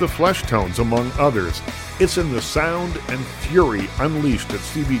 or the Fleshtones, among others. It's in the sound and fury unleashed at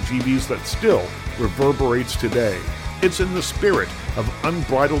CBGBs that still reverberates today. It's in the spirit of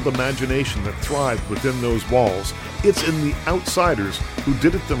unbridled imagination that thrived within those walls. It's in the outsiders who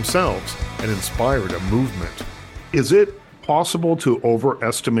did it themselves and inspired a movement. Is it possible to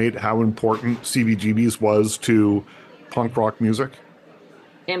overestimate how important CBGB's was to punk rock music?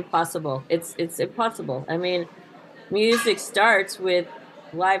 Impossible. It's impossible. I mean, music starts with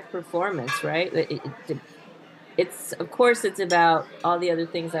live performance, right? It's of course it's about all the other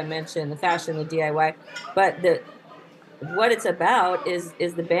things I mentioned, the fashion, the DIY, but what it's about is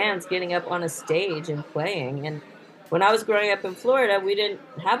the bands getting up on a stage and playing. And when I was growing up in Florida, we didn't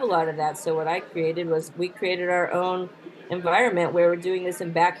have a lot of that. So what I created was we created our own environment where we're doing this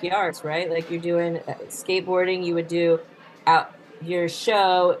in backyards, right? Like you're doing skateboarding, you would do out your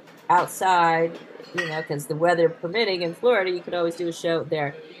show outside, you know, because the weather permitting in Florida, you could always do a show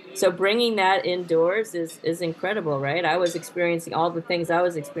there. So bringing that indoors is incredible, right? I was experiencing all the things I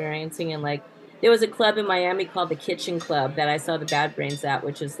was experiencing, and like there was a club in Miami called the Kitchen Club that I saw the Bad Brains at,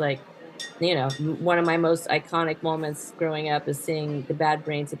 which is like, you know, one of my most iconic moments growing up is seeing the Bad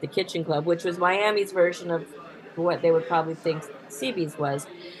Brains at the Kitchen Club, which was Miami's version of what they would probably think CB's was.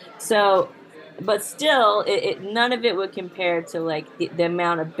 So, but still, none of it would compare to like the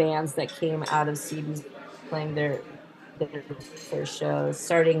amount of bands that came out of CB's playing their shows,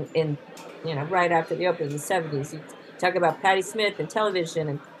 starting in, you know, right after the open in the 70s. You talk about Patti Smith and Television,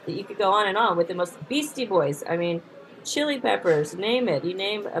 and you could go on and on with the most Beastie Boys. I mean, Chili Peppers, name it. You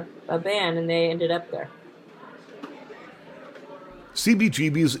name a band and they ended up there.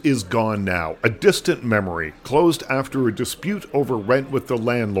 CBGB's is gone now, a distant memory, closed after a dispute over rent with the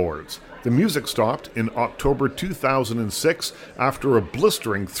landlords. The music stopped in October 2006 after a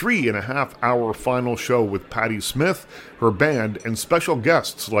blistering 3.5-hour final show with Patti Smith, her band, and special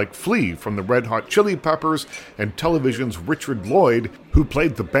guests like Flea from the Red Hot Chili Peppers and Television's Richard Lloyd, who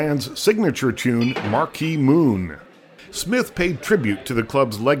played the band's signature tune, Marquee Moon. Smith paid tribute to the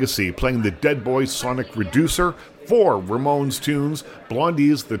club's legacy, playing the Dead Boys' Sonic Reducer, 4 Ramones tunes,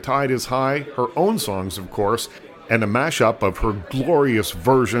 Blondie's The Tide Is High, her own songs, of course, and a mashup of her glorious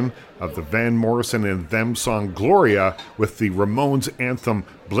version of the Van Morrison and Them song Gloria with the Ramones anthem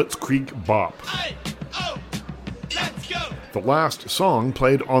Blitzkrieg Bop. Hey, oh, let's go. The last song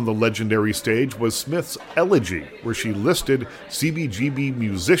played on the legendary stage was Smith's Elegy, where she listed CBGB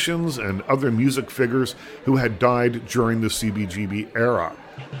musicians and other music figures who had died during the CBGB era.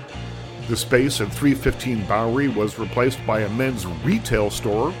 The space at 315 Bowery was replaced by a men's retail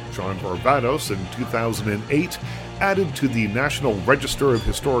store, John Varvatos, in 2008, added to the National Register of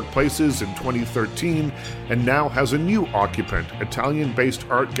Historic Places in 2013, and now has a new occupant, Italian-based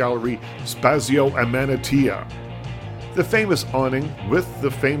art gallery Spazio Amanitia. The famous awning, with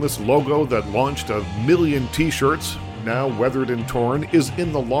the famous logo that launched 1 million t-shirts, now weathered and torn, is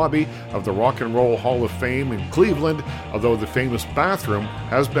in the lobby of the Rock and Roll Hall of Fame in Cleveland, although the famous bathroom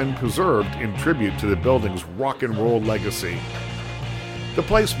has been preserved in tribute to the building's rock and roll legacy. The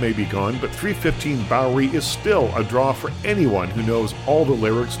place may be gone, but 315 Bowery is still a draw for anyone who knows all the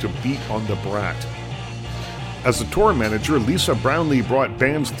lyrics to Beat on the Brat. As a tour manager, Lisa Brownlee brought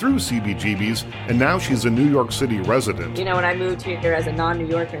bands through CBGB's, and now she's a New York City resident. You know, when I moved here as a non-New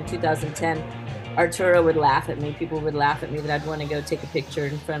Yorker in 2010, Arturo would laugh at me. People would laugh at me that I'd want to go take a picture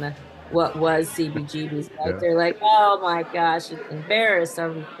in front of what was CBGB's. Right? Yeah. They're like, "Oh my gosh, embarrassed!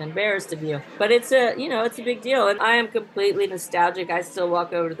 I'm embarrassed of you." But it's a big deal, and I am completely nostalgic. I still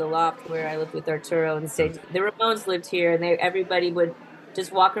walk over to the loft where I lived with Arturo and say, "The Ramones lived here," and everybody would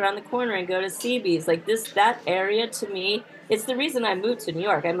just walk around the corner and go to CB's. Like that area to me, it's the reason I moved to New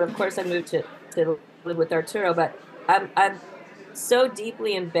York. I mean, of course I moved to live with Arturo, but I'm so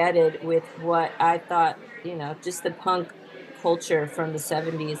deeply embedded with what I thought, just the punk culture from the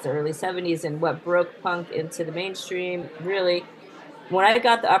 70s, the early 70s, and what broke punk into the mainstream. Really, when I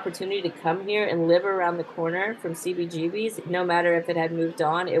got the opportunity to come here and live around the corner from CBGB's, no matter if it had moved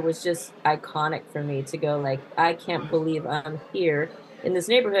on, it was just iconic for me to go like, I can't believe I'm here in this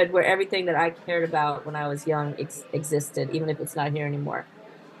neighborhood where everything that I cared about when I was young existed, even if it's not here anymore.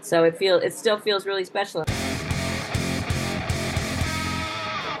 So it still feels really special.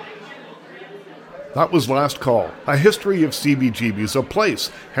 That was Last Call, a history of CBGB's, a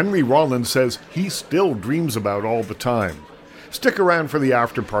place Henry Rollins says he still dreams about all the time. Stick around for the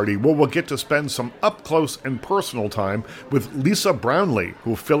after party where we'll get to spend some up-close and personal time with Lisa Brownlee,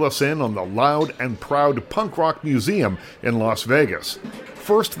 who'll fill us in on the loud and proud punk rock museum in Las Vegas.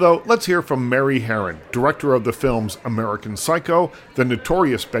 First, though, let's hear from Mary Harron, director of the films American Psycho, The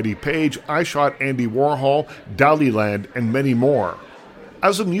Notorious Betty Page, I Shot Andy Warhol, Daliland, and many more.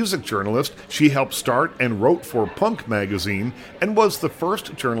 As a music journalist, she helped start and wrote for Punk magazine and was the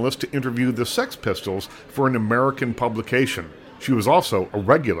first journalist to interview the Sex Pistols for an American publication. She was also a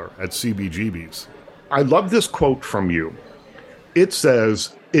regular at CBGB's. I love this quote from you. It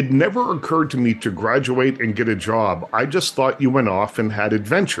says, "It never occurred to me to graduate and get a job. I just thought you went off and had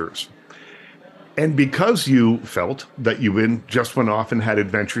adventures." And because you felt that you just went off and had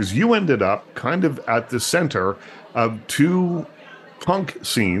adventures, you ended up kind of at the center of two punk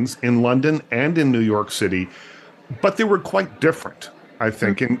scenes in London and in New York City, but they were quite different, I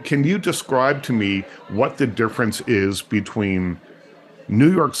think. And can you describe to me what the difference is between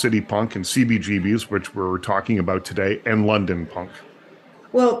New York City punk and CBGB's, which we're talking about today, and London punk?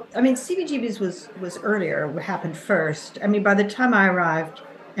 Well, I mean, CBGB's was earlier, what happened first. I mean, by the time I arrived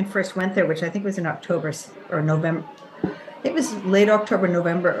and first went there, which I think was in October or November, it was late October,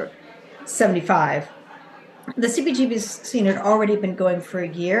 November 75. The CBGB's scene had already been going for a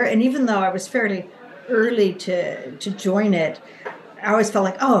year, and even though I was fairly early to join it, I always felt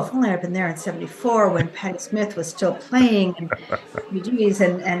like, oh, if only I'd been there in 74 when Patti Smith was still playing and CBGB's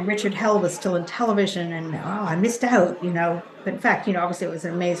and Richard Hell was still in television, and I missed out, But in fact, obviously it was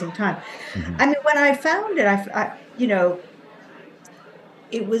an amazing time. Mm-hmm. I mean, when I found it,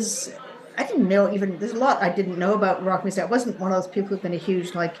 it was, I didn't know even, there's a lot I didn't know about rock music. I wasn't one of those people who've been a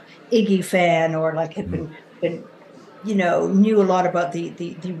huge Iggy fan or had been knew a lot about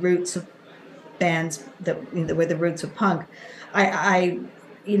the roots of bands that were the roots of punk. I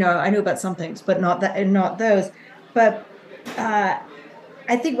knew about some things, but not those. But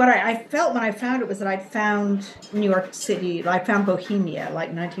I think what I felt when I found it was that I'd found New York City, I found Bohemia,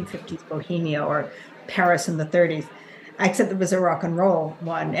 like 1950s Bohemia or Paris in the 30s. Except it was a rock and roll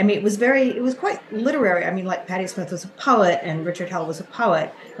one. I mean, it was quite literary. I mean, like Patti Smith was a poet and Richard Hell was a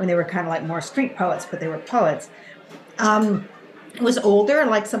poet. I mean, they were kind of like more street poets, but they were poets. It was older,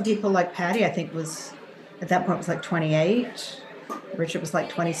 like some people like Patti, I think at that point was like 28. Richard was like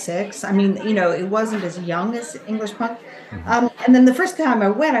 26. I mean, it wasn't as young as English punk. Mm-hmm. And then the first time I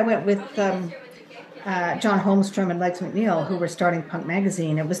went with John Holmstrom and Legs McNeil, who were starting Punk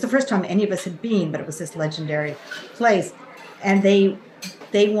magazine. It was the first time any of us had been, but it was this legendary place. And they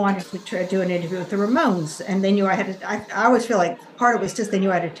wanted to do an interview with the Ramones. And they knew I had to, I always feel like part of it was just they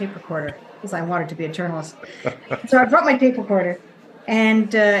knew I had a tape recorder because I wanted to be a journalist. So I brought my tape recorder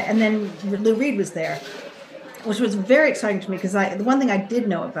and then Lou Reed was there, which was very exciting to me because the one thing I did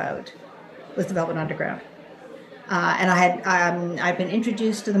know about was the Velvet Underground. And I'd been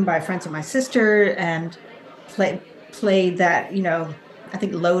introduced to them by friends of my sister and played that, I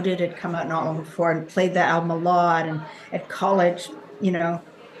think Loaded had come out not long before and played that album a lot. And at college, a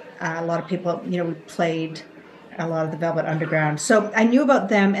lot of people, we played a lot of the Velvet Underground. So I knew about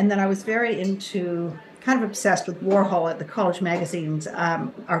them. And then I was very kind of obsessed with Warhol at the college magazines,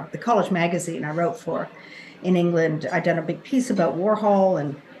 or the college magazine I wrote for in England. I'd done a big piece about Warhol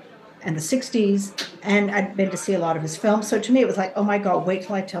and the 60s, and I'd been to see a lot of his films. So to me, it was like, oh my God, wait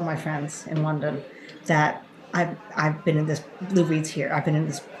till I tell my friends in London that I've been in this, Lou Reed's here. I've been in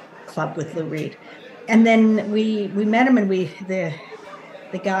this club with Lou Reed. And then we met him, and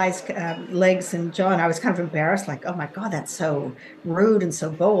the guys, Legs and John, I was kind of embarrassed, like, oh my God, that's so rude and so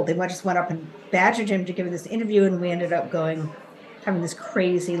bold. They just went up and badgered him to give this interview, and we ended up having this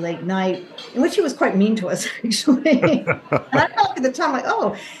crazy late night in which he was quite mean to us, actually. And I felt at the time like,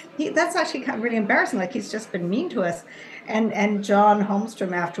 oh, that's actually kind of really embarrassing. Like he's just been mean to us. And John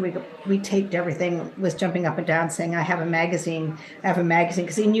Holmstrom, after we taped everything, was jumping up and down saying, I have a magazine,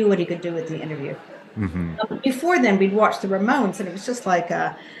 because he knew what he could do with the interview. Before then, we'd watched the Ramones, and it was just like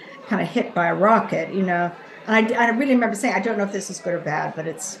a kind of hit by a rocket, you know. And I really remember saying, I don't know if this is good or bad, but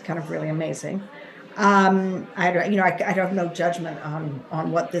it's kind of really amazing. I have no judgment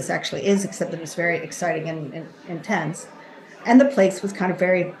on what this actually is, except that it's very exciting and intense. And the place was kind of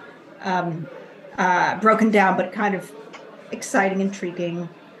very broken down, but kind of exciting, intriguing.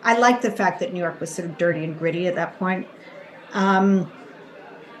 I liked the fact that New York was sort of dirty and gritty at that point. And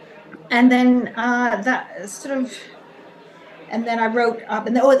then I wrote up,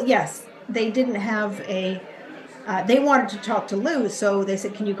 and yes, they didn't have they wanted to talk to Lou, so they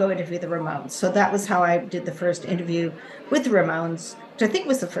said, can you go interview the Ramones? So that was how I did the first interview with the Ramones, which I think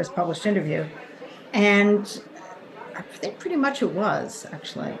was the first published interview. And I think pretty much it was,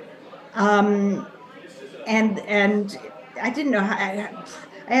 actually. And I didn't know how, I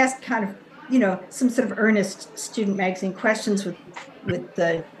asked kind of, you know, some sort of earnest student magazine questions with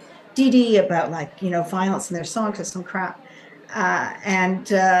the Dee about, like, you know, violence in their songs or some crap. And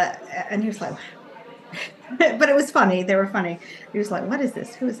he was like, but it was funny. They were funny. He was like, what is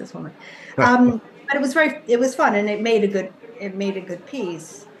this? Who is this woman? But it was fun, and it made a good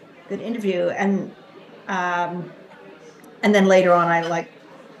piece, good interview. And then later on,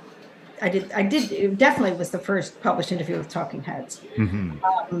 it definitely was the first published interview with Talking Heads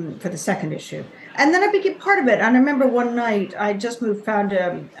for the second issue. And then I became part of it. And I remember one night I just found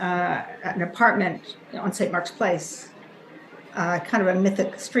an apartment on St. Mark's Place, kind of a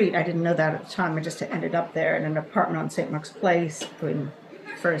mythic street. I didn't know that at the time. I just ended up there in an apartment on St. Mark's Place between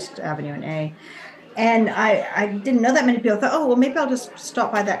First Avenue and A. And I didn't know that many people. I thought, oh, well, maybe I'll just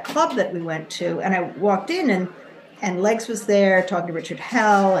stop by that club that we went to. And I walked in, and Legs was there talking to Richard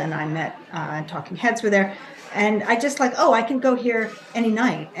Hell, and I met Talking Heads were there. And I just like, oh, I can go here any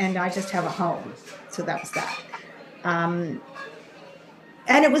night, and I just have a home. So that was that. And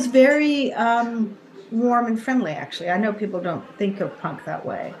it was very warm and friendly, actually. I know people don't think of punk that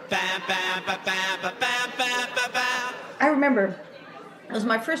way. I remember it was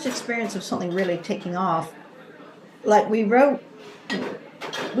my first experience of something really taking off. Like we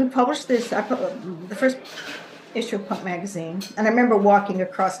published this, the first issue of Punk Magazine, and I remember walking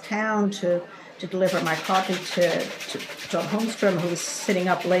across town to deliver my copy to John Holmstrom, who was sitting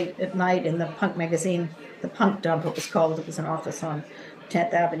up late at night in the Punk Magazine, the Punk Dump, it was called. It was an office on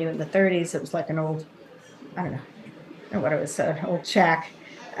 10th Avenue in the 30s. It was like an old, I don't know what it was, an old shack.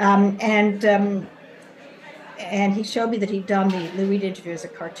 And he showed me that he'd done the Lou Reed interview as a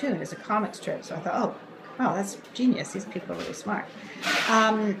cartoon, as a comic strip. So I thought, oh, wow, that's genius. These people are really smart.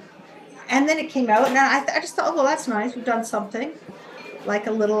 And then it came out, and I just thought, oh, well, that's nice. We've done something, like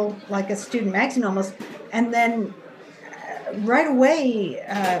a student magazine almost. And then right away,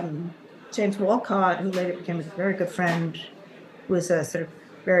 James Walcott, who later became a very good friend, who was a sort of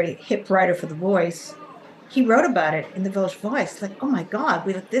very hip writer for The Voice, he wrote about it in the Village Voice. Like, oh my God,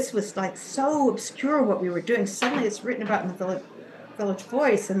 this was like so obscure what we were doing. Suddenly it's written about in the Village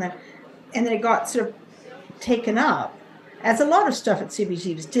Voice, and then it got sort of taken up, as a lot of stuff at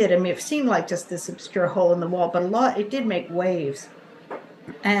CBGB's did. I mean, it seemed like just this obscure hole in the wall, but it did make waves.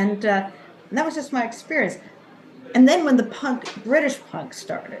 And that was just my experience. And then when the British punk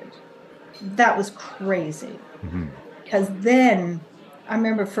started, that was crazy. Because then I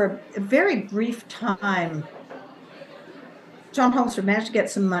remember for a very brief time, John Holmstrom managed to get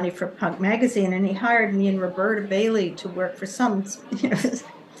some money for Punk Magazine, and he hired me and Roberta Bailey to work for some,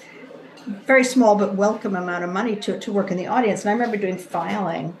 very small but welcome amount of money to work in the audience. And I remember doing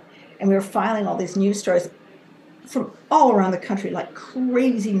filing, and we were filing all these news stories from all around the country, like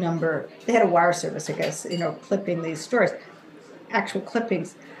crazy number. They had a wire service, I guess, clipping these stories, actual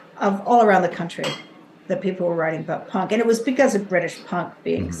clippings of all around the country that people were writing about punk. And it was because of British punk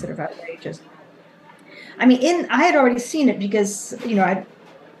being sort of outrageous. I mean, I had already seen it because, I'd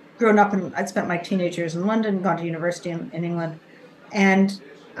grown up and I'd spent my teenage years in London, gone to university in England. And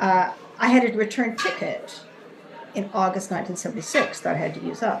I had a return ticket in August 1976 that I had to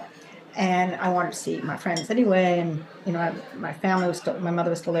use up. And I wanted to see my friends anyway. And, my family was still, my mother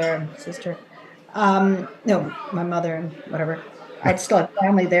was still there, and sister. My mother and whatever. I'd still have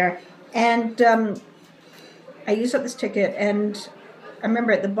family there. And I used up this ticket, and I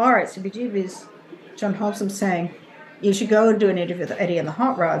remember at the bar at CBGB's, John Holmstrom saying, you should go and do an interview with Eddie and the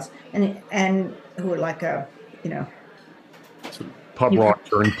Hot Rods, and who were like a, pub rock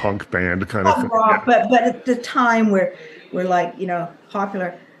turned punk band kind of thing. Rock, yeah. But at the time we're like,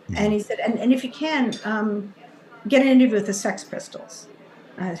 popular. And he said, and if you can, get an interview with the Sex Pistols.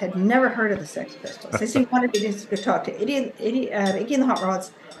 I had never heard of the Sex Pistols. They said he wanted to talk to Iggy and the Hot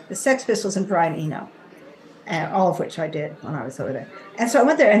Rods, the Sex Pistols, and Brian Eno. and all of which I did when I was over there. And so I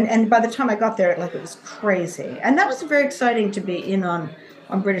went there, and by the time I got there, like, it was crazy. And that was very exciting to be in on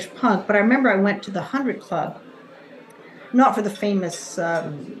British punk. But I remember I went to the 100 Club, not for the famous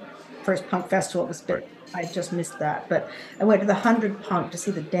first punk festival. It was I just missed that. But I went to the 100 Punk to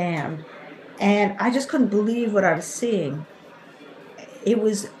see the Damned, and I just couldn't believe what I was seeing.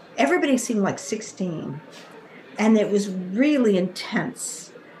 Everybody seemed like 16, and it was really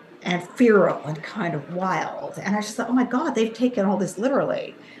intense and feral and kind of wild. And I just thought, oh my God, they've taken all this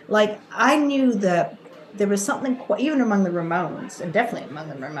literally. Like, I knew that there was something quite, even among the Ramones, and definitely among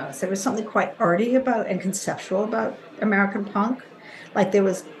the Ramones, there was something quite arty about and conceptual about American punk. Like, there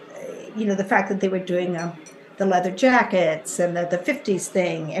was, the fact that they were doing the leather jackets and the 50s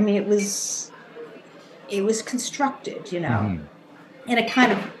thing. I mean, it was constructed, in a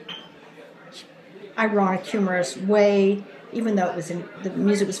kind of ironic, humorous way. Even though the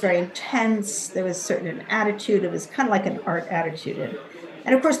music was very intense, there was a certain attitude. It was kind of like an art attitude.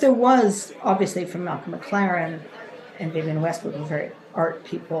 And of course, there was, obviously, from Malcolm McLaren and Vivienne Westwood, were very art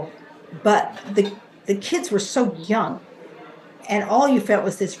people. But the kids were so young, and all you felt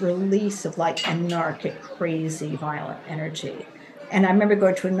was this release of like anarchic, crazy, violent energy. And I remember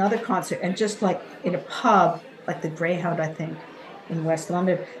going to another concert, and just like in a pub, like the Greyhound, I think, in West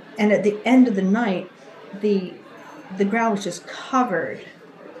London. And at the end of the night, the ground was just covered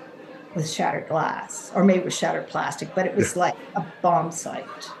with shattered glass, or maybe it was shattered plastic, but it was like a bomb site.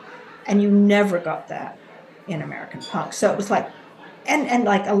 And you never got that in American punk. So it was like, and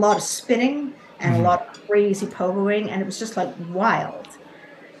like a lot of spinning and a lot of crazy pogoing, and it was just like wild.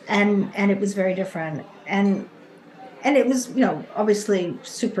 And it was very different. And it was, obviously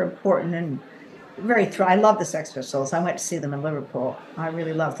super important and very I love the Sex Pistols. I went to see them in Liverpool. I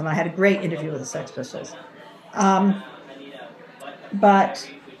really loved them. I had a great interview with the Sex Pistols. But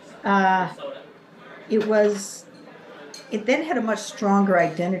it then had a much stronger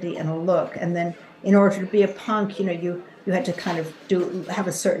identity and a look. And then in order to be a punk, you had to kind of have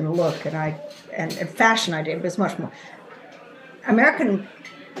a certain look, and fashion idea. It was much more. American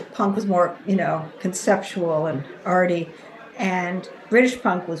punk was more, conceptual and arty, and British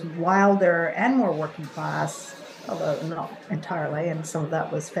punk was wilder and more working class, although not entirely, and some of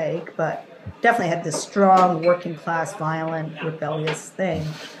that was fake, but definitely had this strong working class, violent, rebellious thing.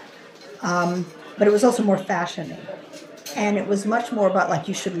 But it was also more fashiony. And it was much more about, like,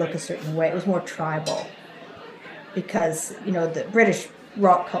 you should look a certain way. It was more tribal. Because, the British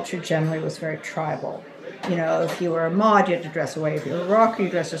rock culture generally was very tribal. If you were a mod, you had to dress away. If you were a rocker, you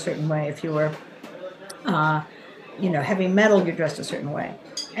dressed a certain way. If you were, heavy metal, you dressed a certain way.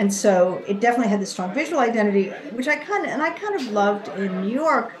 And so it definitely had this strong visual identity, which I kind of loved in New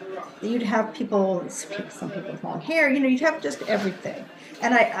York. You'd have some people with long hair, you'd have just everything.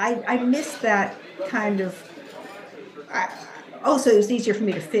 And I missed that kind of, also it was easier for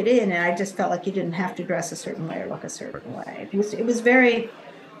me to fit in, and I just felt like you didn't have to dress a certain way or look a certain way. It was very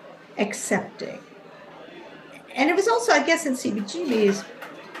accepting. And it was also, I guess, in CBGB's,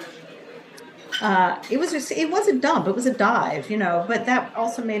 it wasn't dump, it was a dive, but that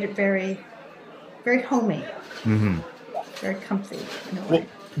also made it very, very homey, very comfy in a way. Well,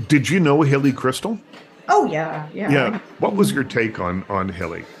 did you know Hilly Kristal? Oh yeah. Yeah. What was your take on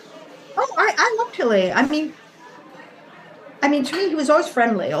Hilly? Oh, I loved Hilly. I mean, to me, he was always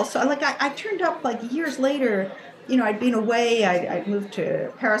friendly. Also, like I turned up like years later. I'd been away. I moved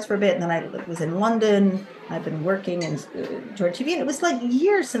to Paris for a bit, and then I was in London. I'd been working in George TV, and it was like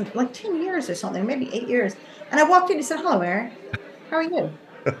years, like 10 years or something, maybe 8 years. And I walked in and said, "Hello, Mary. How are you?"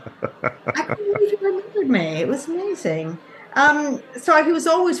 I couldn't believe he remembered me. It was amazing. So he was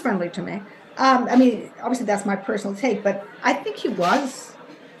always friendly to me. Obviously that's my personal take, but I think he was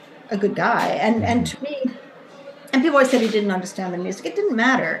a good guy. And to me, and people always said he didn't understand the music. It didn't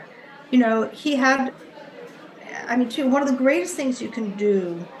matter. He had, one of the greatest things you can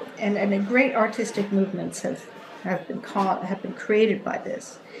do, and great artistic movements have been created by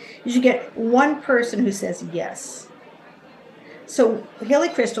this, is you get one person who says yes. So Hilly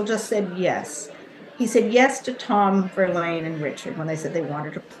Kristal just said yes. He said yes to Tom Verlaine and Richard when they said they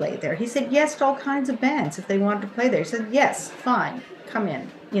wanted to play there. He said yes to all kinds of bands if they wanted to play there. He said, yes, fine, come in.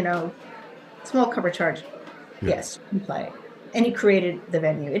 Small cover charge. Yes, you can play. And he created the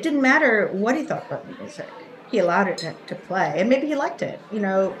venue. It didn't matter what he thought about the music. He allowed it to play. And maybe he liked it,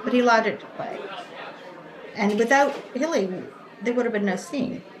 but he allowed it to play. And without Hilly, there would have been no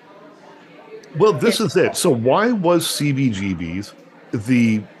scene. Well, this is it. So why was CBGB's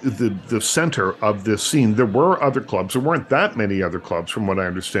the center of this scene. There were other clubs. There weren't that many other clubs, from what I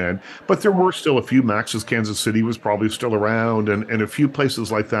understand, but there were still a few. Max's Kansas City was probably still around, and a few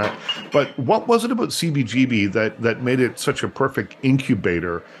places like that. But what was it about CBGB that made it such a perfect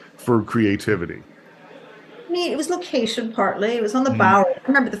incubator for creativity? I mean, it was location partly. It was on the Bowery. I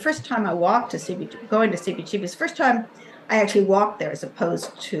remember the first time I walked to going to CBGB was the first time I actually walked there, as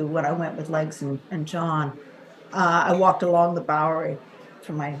opposed to when I went with Legs and John. I walked along the Bowery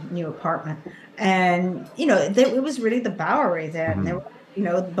from my new apartment, and it was really the Bowery then. Mm-hmm.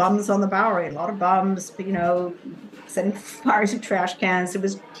 There were bums on the Bowery, a lot of bums, setting fires of trash cans. There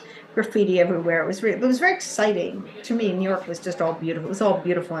was graffiti everywhere. It was very exciting to me. New York was just all beautiful. It was all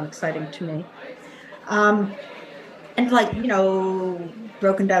beautiful and exciting to me. And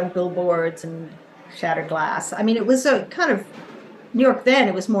broken down billboards and shattered glass. I mean, it was a kind of New York then.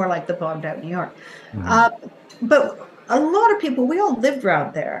 It was more like the bombed out New York. Mm-hmm. But a lot of people, we all lived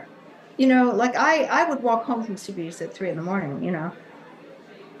around there. I would walk home from CBGB at 3 a.m,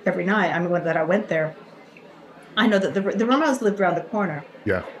 every night. I mean, when I went there, I know that the Ramones lived around the corner.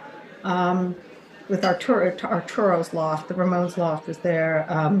 Yeah. With Arturo's loft, the Ramones loft was there.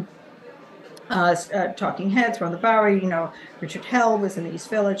 Talking Heads were on the Bowery. Richard Hell was in the East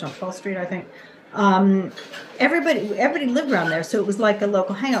Village on 12th Street, I think. Everybody lived around there, so it was like a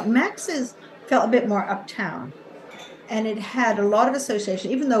local hangout. Max's felt a bit more uptown, and it had a lot of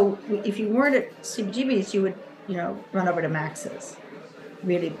association. Even though if you weren't at CBGB's, you would run over to Max's.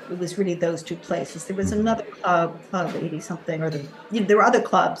 Really, it was really those two places. There was another club 80 something, or there were other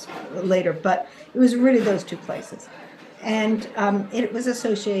clubs later, but it was really those two places. And it was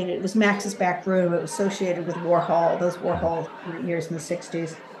associated. It was Max's back room. It was associated with Warhol. Those Warhol years in the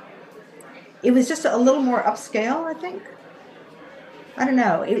 60s. It was just a little more upscale, I think. I don't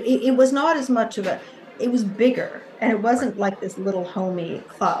know. It was not as much of it was bigger, and it wasn't like this little homey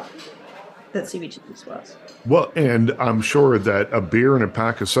club that CBGB's was. Well, and I'm sure that a beer and a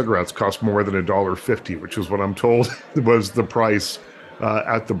pack of cigarettes cost more than $1.50, which is what I'm told was the price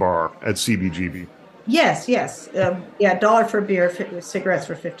at the bar at CBGB. Yes. $1 for a beer, cigarettes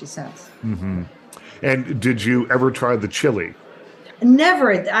for 50 cents. Mm-hmm. And did you ever try the chili?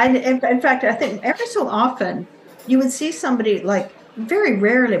 Never. In fact, I think every so often you would see somebody, like, very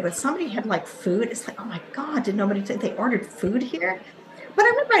rarely, but somebody had like food. It's like, oh my God, did nobody say they ordered food here? But I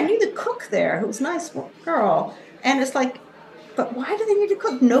remember I knew the cook there, who was a nice girl, and it's like, but why do they need to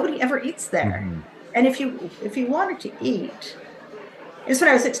cook? Nobody ever eats there. Mm-hmm. And if you wanted to eat, it's what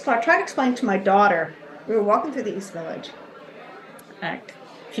I was trying to explain to my daughter. We were walking through the East Village a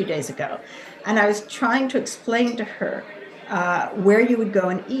few days ago, and I was trying to explain to her where you would go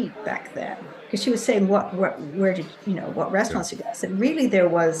and eat back then, because she was saying what restaurants you go. I said really there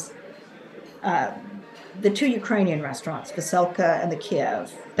was the two Ukrainian restaurants, Veselka and the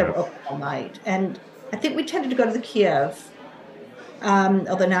Kiev, that were open all night, and I think we tended to go to the Kiev.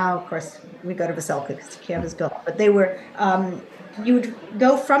 Although now, of course, we go to Veselka because Kiev is built. But they were, you would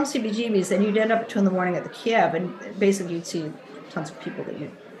go from CBGB's and you'd end up at 2 a.m. at the Kiev, and basically you'd see tons of people that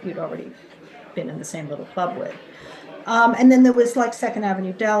you'd already been in the same little club with. And then there was like 2nd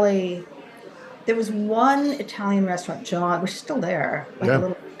Avenue Deli. There was one Italian restaurant, John, which is still there. Like a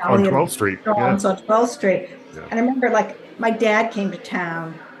little Italian on 12th Street. John's on 12th Street. Yeah. And I remember like my dad came to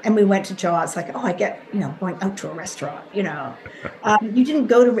town and we went to Jaws, like, I get, going out to a restaurant, You didn't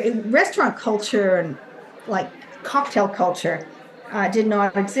go to restaurant culture and like cocktail culture did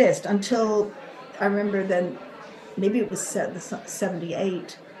not exist until I remember then, maybe it was 77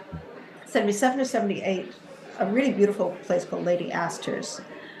 or 78, a really beautiful place called Lady Astor's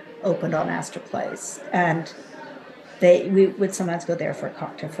opened on Astor Place. And we would sometimes go there for a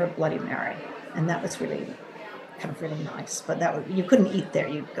cocktail, for a Bloody Mary. And that was really nice, but you couldn't eat there.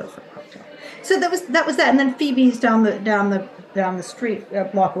 You'd go for a cocktail. So that was that. And then Phoebe's down the street, a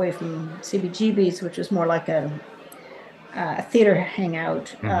block away from CBGB's, which was more like a theater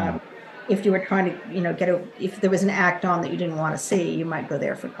hangout. Mm-hmm. If you were trying to, if there was an act on that you didn't want to see, you might go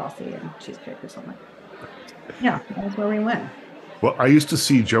there for coffee and cheesecake or something. Yeah, that was where we went. Well, I used to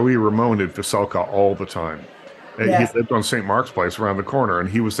see Joey Ramone at Veselka all the time. Yeah. He lived on St. Mark's Place around the corner, and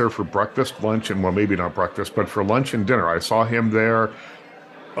he was there for breakfast, lunch, and, well, maybe not breakfast, but for lunch and dinner. I saw him there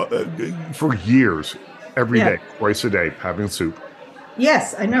for years, every day, twice a day, having soup.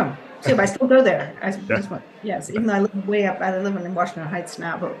 Yes, I know. Soup. I still go there. Yes, even though I live way up, I live in Washington Heights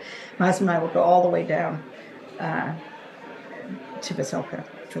now, but my husband and I will go all the way down to Veselka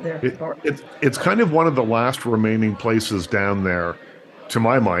for their. It's kind of one of the last remaining places down there, to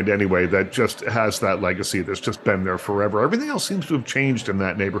my mind anyway, that just has that legacy that's just been there forever. Everything else seems to have changed in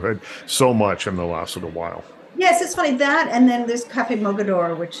that neighborhood so much in the last little while. Yes, it's funny that, and then there's Cafe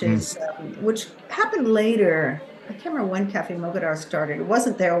Mogador, which is which happened later. I can't remember when Cafe Mogador started. It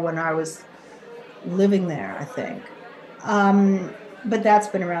wasn't there when I was living there, I think. But that's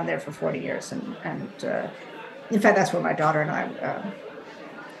been around there for 40 years, and in fact, that's where my daughter and I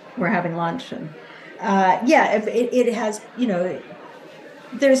were having lunch, and it has,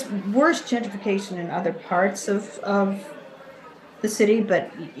 there's worse gentrification in other parts of the city,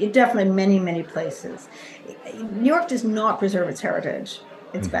 but it definitely many places. New York does not preserve its heritage.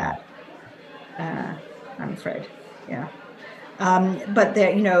 It's bad. I'm afraid. Yeah. But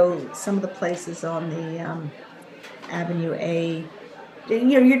there, some of the places on the Avenue A,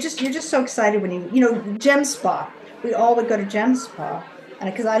 you're just so excited when Gem Spa. We all would go to Gem Spa,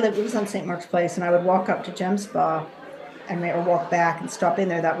 and because it was on St. Mark's Place, and I would walk up to Gem Spa or walk back and stop in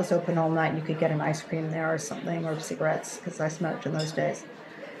there. That was open all night. You could get an ice cream there or something, or cigarettes, because I smoked in those days,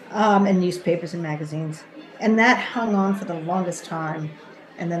 and newspapers and magazines. And that hung on for the longest time.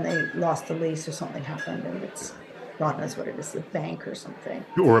 And then they lost the lease or something happened, and it's, God knows what it is, the bank or something.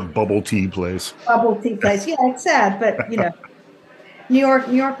 Or a bubble tea place. Bubble tea place. Yeah, it's sad, but, New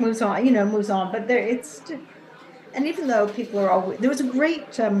York moves on. But and even though people are always, there was a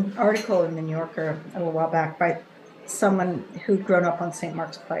great article in the New Yorker a little while back by someone who'd grown up on St.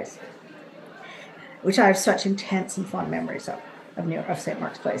 Mark's Place, which I have such intense and fond memories of St.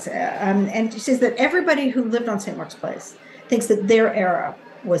 Mark's Place. And she says that everybody who lived on St. Mark's Place thinks that their era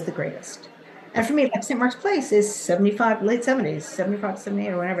was the greatest. And for me, like St. Mark's Place is late 70s, 75, 78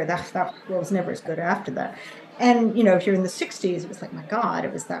 or whatever. That was never as good after that. And, if you're in the 60s, it was like, my God,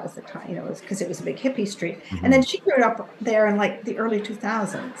 that was the time, it was because it was a big hippie street. Mm-hmm. And then she grew up there in like the early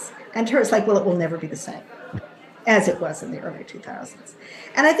 2000s. And to her, it's like, well, it will never be the same as it was in the early 2000s.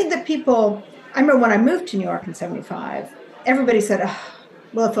 And I think that I remember when I moved to New York in 75, everybody said,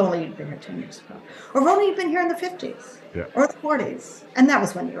 well, if only you'd been here 10 years ago. Or if only you'd been here in the 50s or the 40s. And that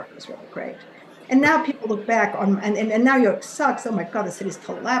was when New York was really great. And now people look back on, and now New York sucks. Oh my God, the city's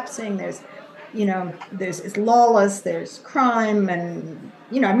collapsing. It's lawless, there's crime. And,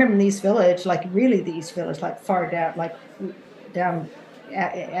 I remember in the East Village, like really the East Village, like far down, like down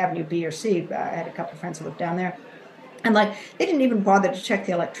Avenue B or C. I had a couple of friends who lived down there. And like, they didn't even bother to check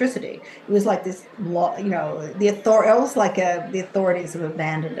the electricity. It was like this law, the authorities have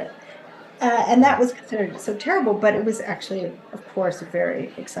abandoned it. And that was considered so terrible, but it was actually, of course, a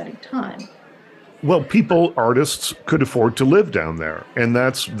very exciting time. Well, artists could afford to live down there, and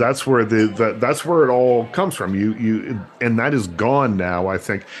that's where that's where it all comes from. And that is gone now. I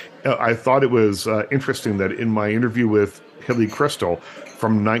think. I thought it was interesting that in my interview with Hilly Kristal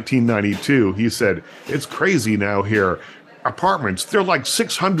from 1992, he said it's crazy now here. Apartments, they're like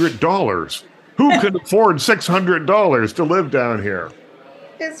 $600. Who can afford $600 to live down here?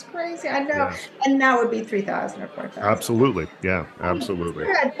 It's crazy. I know. Yeah. And now it would be $3,000 or $4,000. Absolutely. Yeah, absolutely.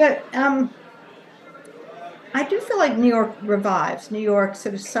 But I do feel like New York revives. New York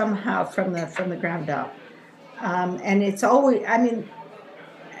sort of somehow from the ground up. And it's always,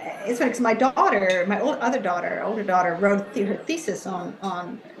 it's funny because my older daughter wrote her thesis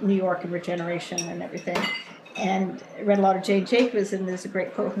on New York and regeneration and everything, and read a lot of Jane Jacobs, and there's a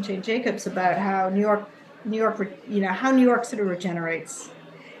great quote from Jane Jacobs about how New York, how New York sort of regenerates.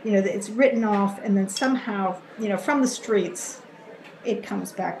 It's written off, and then somehow, from the streets, it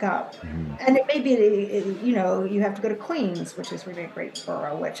comes back up. Mm-hmm. And it may be, you have to go to Queens, which is really a great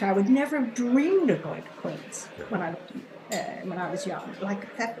borough, which I would never have dreamed of going to Queens when I was young.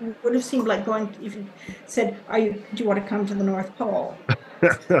 Like, that would have seemed like going, if you said, do you want to come to the North Pole?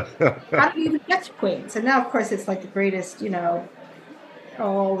 How do you even get to Queens? And now, of course, it's like the greatest,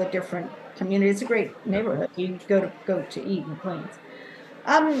 all the different communities. It's a great neighborhood. You go to eat in Queens.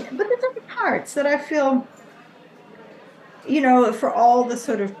 But there's other parts that I feel, for all the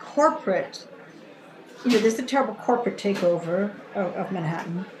sort of corporate, there's a terrible corporate takeover of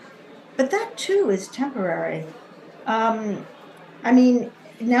Manhattan, but that too is temporary. Now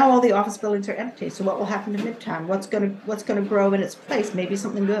all the office buildings are empty. So what will happen to Midtown? What's going to grow in its place? Maybe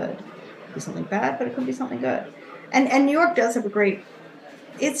something good. It could be something bad, but it could be something good. And New York does have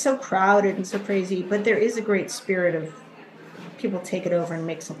it's so crowded and so crazy, but there is a great spirit of people take it over and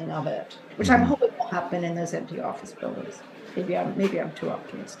make something of it, which I'm hoping will happen in those empty office buildings. Maybe I'm too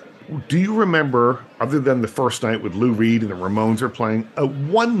optimistic. Do you remember, other than the first night with Lou Reed and the Ramones are playing,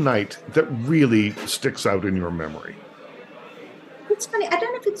 one night that really sticks out in your memory? It's funny. I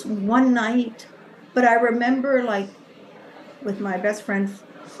don't know if it's one night, but I remember, like, with my best friend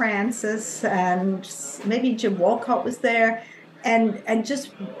Francis, and maybe Jim Walcott was there, and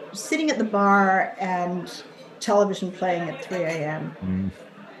just sitting at the bar and television playing at 3 a.m.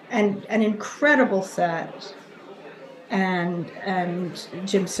 And an incredible set. and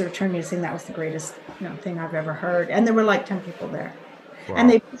Jim sort of turned me to saying that was the greatest thing I've ever heard. And there were like 10 people there. Wow. And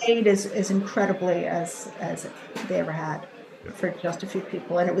they played as incredibly as they ever had for just a few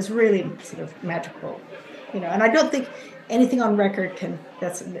people. And it was really sort of magical, And I don't think anything on record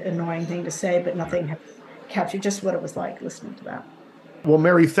that's an annoying thing to say, but nothing have captured just what it was like listening to that. Well,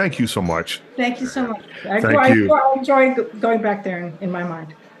 Mary, thank you so much. Thank you so much. I enjoy going back there in my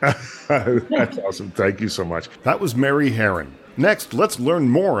mind. That's awesome. Thank you so much. That was Mary Harron. Next, let's learn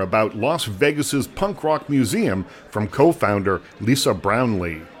more about Las Vegas's Punk Rock Museum from co-founder Lisa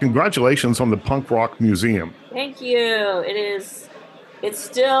Brownlee. Congratulations on the Punk Rock Museum. Thank you. It's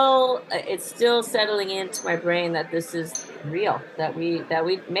still settling into my brain that this is real, that we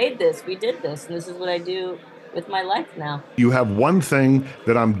made this, we did this, and this is what I do with my life now. You have one thing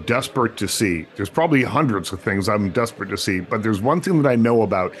that I'm desperate to see. There's probably hundreds of things I'm desperate to see, but there's one thing that I know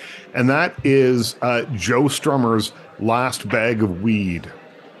about, and that is Joe Strummer's Last Bag of Weed.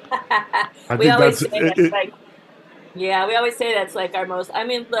 We always say that's like our most, I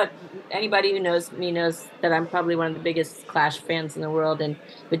mean, look, anybody who knows me knows that I'm probably one of the biggest Clash fans in the world, and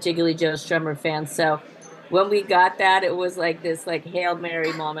particularly Joe Strummer fans. So when we got that, it was like this like Hail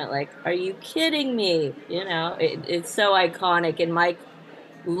Mary moment, like, are you kidding me? It's so iconic. And Mike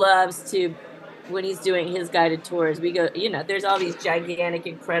loves to, when he's doing his guided tours, we go, there's all these gigantic,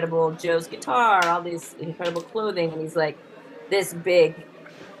 incredible Joe's guitar, all these incredible clothing. And he's like, this big,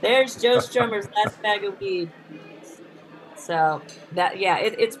 there's Joe Strummer's Last Bag of Weed. So that,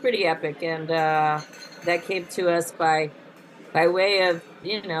 it's pretty epic. And that came to us by way of,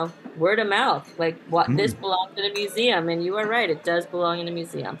 word of mouth, like this belongs in a museum. And you are right, it does belong in a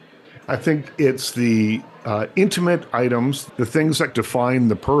museum. I think it's the intimate items, the things that define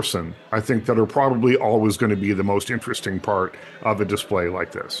the person, I think that are probably always going to be the most interesting part of a display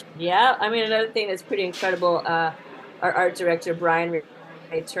like this. Yeah, I mean, another thing that's pretty incredible, our art director, Brian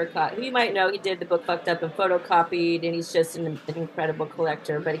Turcott, who you might know, he did the book Fucked Up and Photocopied, and he's just an incredible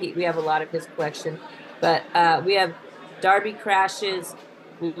collector, but we have a lot of his collection. But we have Darby Crash's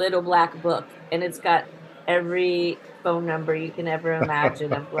Little Black Book, and it's got every phone number you can ever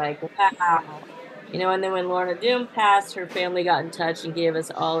imagine of like, wow. And then when Lorna Doone passed, her family got in touch and gave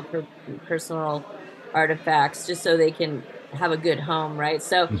us all of her personal artifacts just so they can have a good home, right?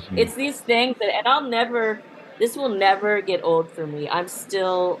 So it's these things and this will never get old for me. I'm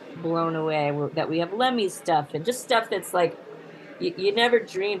still blown away that we have Lemmy stuff and just stuff that's like, you never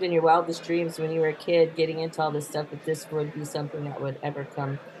dreamed in your wildest dreams when you were a kid getting into all this stuff that this would be something that would ever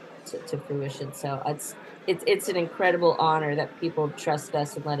come to fruition. So it's an incredible honor that people trust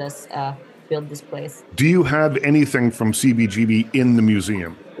us and let us build this place. Do you have anything from CBGB in the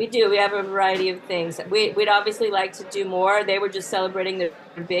museum? We do. We have a variety of things. We'd obviously like to do more. They were just celebrating their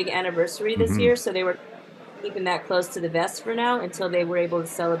big anniversary this year, so they were keeping that close to the vest for now until they were able to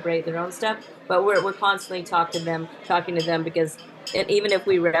celebrate their own stuff. But we're constantly talking to them because even if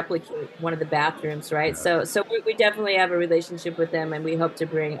we replicate one of the bathrooms, right? So we definitely have a relationship with them, and we hope to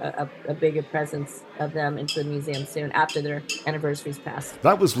bring a bigger presence of them into the museum soon after their anniversaries pass.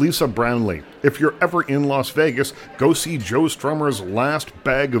 That was Lisa Brownlee. If you're ever in Las Vegas, go see Joe Strummer's Last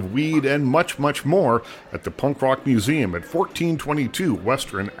Bag of Weed and much, much more at the Punk Rock Museum at 1422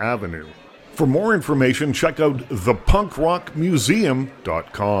 Western Avenue. For more information, check out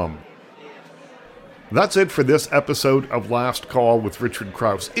thepunkrockmuseum.com. That's it for this episode of Last Call with Richard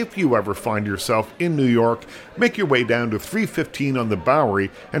Crouse. If you ever find yourself in New York, make your way down to 315 on the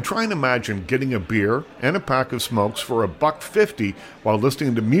Bowery and try and imagine getting a beer and a pack of smokes for $1.50 while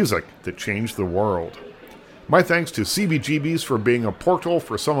listening to music that changed the world. My thanks to CBGBs for being a portal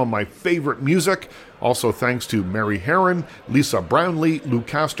for some of my favorite music. Also thanks to Mary Harron, Lisa Brownlee,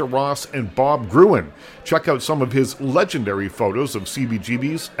 Lucasta Ross, and Bob Gruen. Check out some of his legendary photos of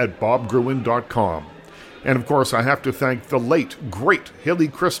CBGBs at bobgruen.com. And of course, I have to thank the late, great Hilly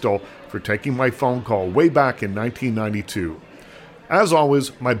Kristal for taking my phone call way back in 1992. As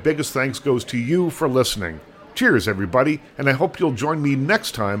always, my biggest thanks goes to you for listening. Cheers, everybody, and I hope you'll join me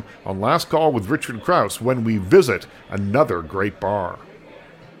next time on Last Call with Richard Crouse when we visit another great bar.